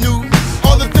never knew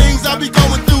all the things I be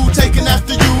going through, taking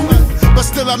after you. But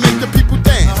still I make the people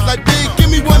dance, like big,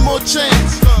 give me one more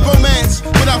chance. Romance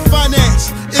without finance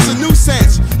is a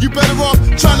nuisance. You better off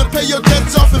trying to pay your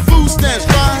debts off in food stamps,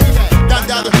 right?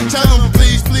 Dada, tell them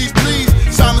please, please, please.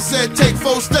 Simon said take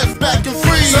 4 steps back and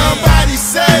freeze. Somebody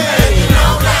say, and you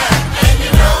know that, and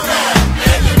you know that,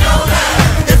 and you know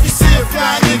that. If you see a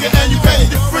fly nigga and you ready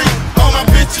to freak, all my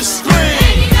bitches scream.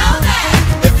 And you know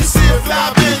that. If you see a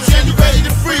fly bitch and you ready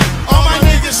to freak, all my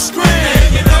niggas scream.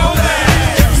 And you know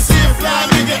that. If you see a fly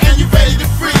nigga and you ready to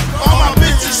freak, all my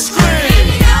bitches scream.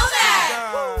 And you know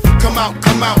that. Come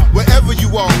out, wherever you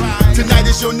are. Tonight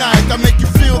is your night, I make you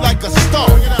feel like a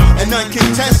star. And none can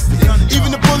test it,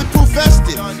 even the bulletproof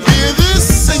vested. Hear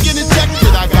this and get injected.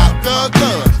 I got thug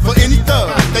love for any thug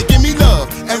that give me love,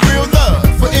 and real love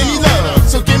for any love.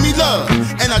 So give me love,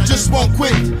 and I just won't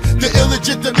quit. The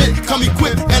illegitimate come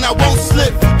equipped, and I won't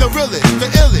slip. The realest,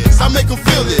 the illest, I make them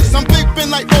feel this. I'm big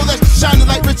Ben like Rolex, shining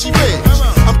like Richie Rich.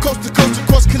 I'm coast to coast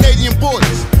across Canadian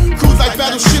borders. Cruise like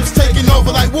battleships taking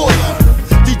over like water.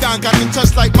 D-Don got the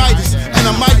touch like Midas, and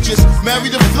I might just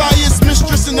marry the flyest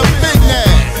mistress in the big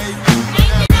name.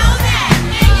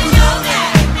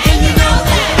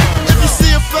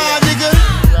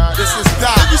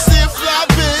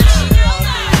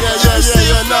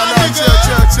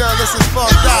 Chill, this is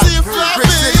fucked up. Brick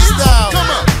City style.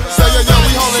 So yo,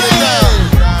 we holding it down.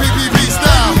 PPP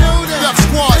style. Duck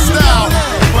Squad style.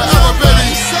 Forever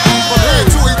ready. From here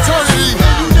to eternity.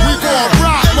 We gon'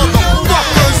 rock,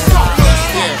 motherfuckers.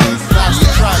 Yeah, pass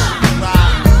the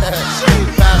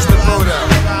pass the Buddha.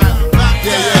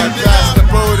 Yeah, pass the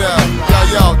Buddha.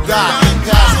 Yo, Doc.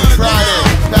 Pass the Friday.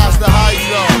 Pass the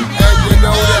hydro. And you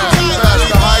know that. Pass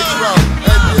the hydro.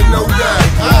 And you know that.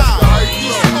 Pass the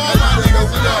hydro.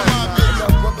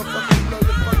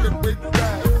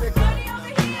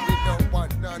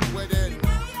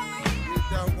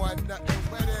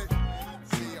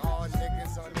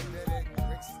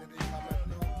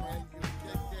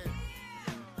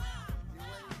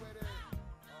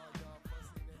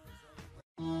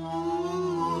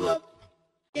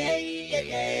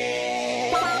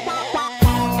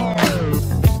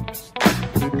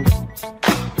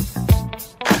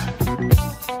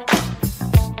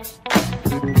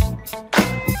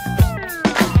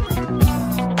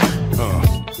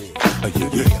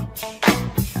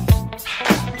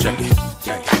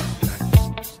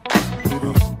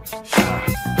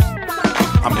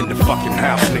 I'm in the fucking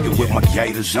house, nigga, with my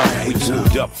gators on. We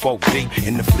moved up 4 deep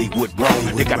in the Fleetwood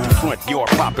Road. They got the front yard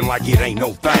popping like it ain't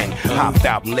no thing. Hopped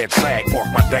out and let sag park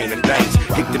my Dana Danes.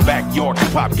 Hit the backyard to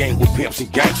pop game with pimps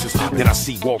and gangsters. Then I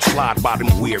see walk slide by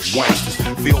them weird wanksters.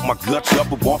 Fill my guts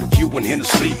up with barbecue and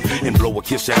Hennessy. And blow a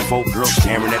kiss at 4 girls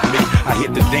staring at me. I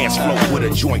hit the dance floor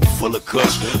with a joint full of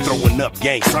cuts. Throwing up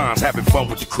gang signs, having fun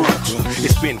with the crooks.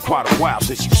 It's been quite a while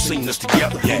since you've seen us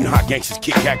together. You know how gangsters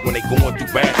kick back when they going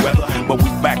through bad weather. But we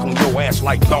back on your ass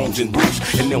like thongs and boots.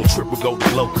 And they don't trip or go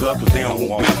to low cut, cause they don't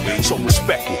want beef. So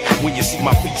respect me when you see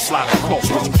my feet slide across.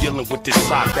 Cause I'm dealing with this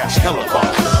side that's hella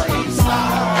boss.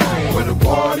 Where the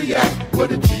party at? Where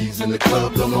the G's in the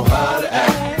club don't know how to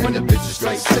act. When the bitches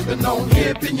straight sipping on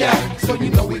hip and yak. So you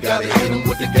know we gotta hit them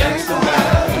with the gangster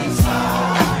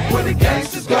rap. Where the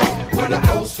gangsters go? Where the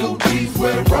old school G's,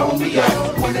 where Romeo.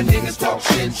 When the niggas talk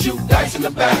shit and shoot dice in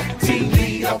the back. Team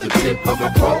lead off the tip of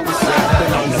a pro side.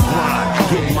 Been on the grind,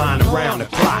 getting mine around the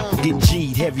clock. Getting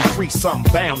G'd, heavy free,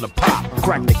 something bound to pop.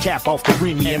 Crack the cap off the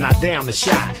Remy and I down the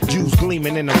shot. Juice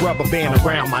gleaming in a rubber band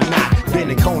around my knot.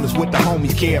 Bending corners with the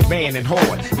homies, caravan and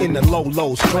hard. In the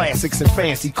low-lows, classics and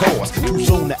fancy cars. Too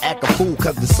soon to act a fool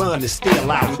cause the sun is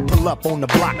still out. Pull up on the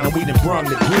block, now we done brung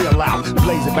the grill out.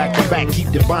 Blazing back to back, keep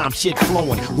the bomb shit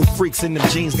flowing. With freaks in them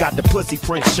jeans, got the pussy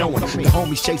prints showing. The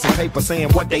homies chasing paper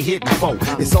saying what they hitting for.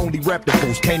 It's only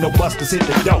reputables, can't no busters hit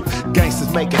the dope.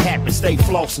 Gangsters make it happen, stay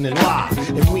flossing and live.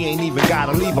 And we ain't even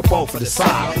gotta leave a bow for the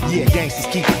side. Yeah, gangsters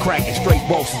keep it cracking, straight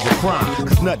bosses of crime.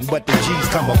 Cause nothing but the G's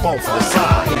come up off for the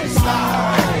side.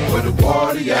 Where the party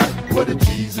party at? Where the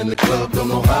G's in the club don't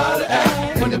know how to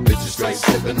act. When the bitches straight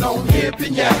sipping on hip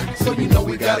and yak. So you know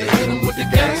we gotta hit them with the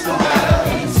gangsta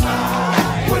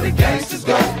rap. Where the gangsters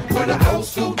go, where the old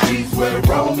school G's, where it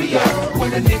roll me up.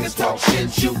 When the niggas talk shit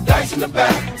and shoot dice in the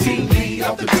back. Team lead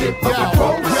off the tip of the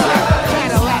road side.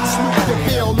 Cadillac, Snoop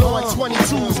Dogg Lil, on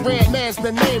 22s, Red Man's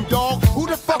the name, dog. Who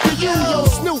the fuck are you, yo,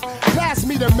 Snoop? Pass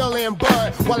me the million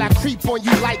bud while I creep on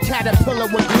you like caterpillar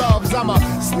with gloves. I'm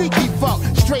a sneaky fuck,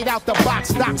 straight out the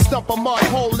box. Knock, stump a mud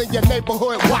hole in your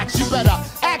neighborhood. Watch, you better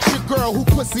ask your girl who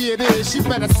pussy it is. She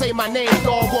better say my name,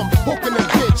 dog. I'm hooking the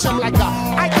bitch. I'm like a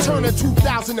Ike Turner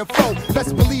 2004.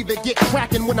 Best believe it, get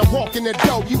cracking when I walk in the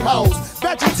door. You hoes,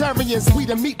 vegetarians, we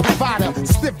the meat provider.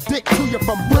 Stiff dick to you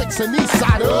from bricks and east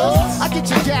siders. I get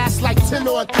your gas like 10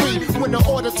 on 3 when the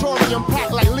auditorium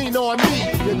packed like lean on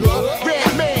me. Nigga.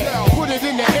 Red Man, put it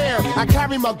in the air. I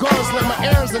carry my guns like my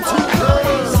airs and 2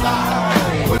 girls.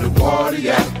 Where the party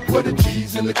at? Where the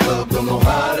G's in the club don't know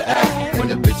how to act. When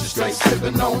the bitches straight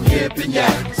sipping on hip and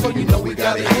yak. So you know we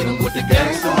gotta hit them with the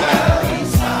gangsta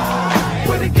rap.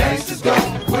 Where the gangsters go,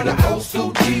 where the old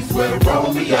school G's, where it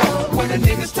roll me up. When the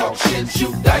niggas talk shit and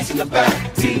shoot dice in the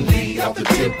back. Team lead off the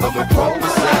tip of a pro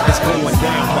side. It's going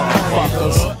down,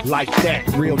 motherfuckers. Like that,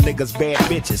 real niggas, bad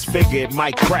bitches. Figure it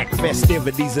might crack.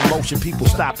 Festivities in motion, people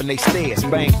stopping they stares.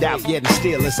 Banged out, yet and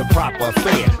still it's a proper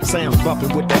affair. Sounds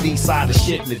bumping with that east side of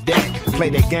shit in the deck. Play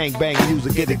that gang bang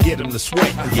music, get them to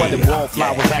sweat. While them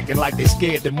wallflowers acting like they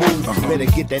scared to move. Better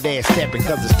get that ass stepping,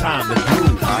 cause it's time to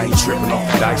groove. I ain't tripping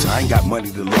off the dice, I ain't got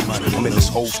money to lose. I'm in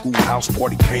this old school house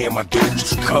party paying my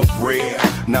dues. Cup red,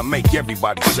 now make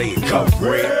everybody say it, cup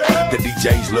red. The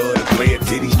DJs love to play it,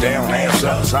 titties down, ass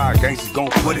up. Side gangsters gon'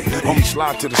 put it. Homie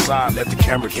slide to the side, let the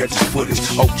camera catch his footage.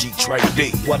 OG Trey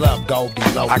D. What up, Goldie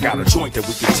Low? I got a joint that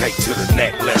we can take to the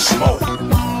neck, let's smoke.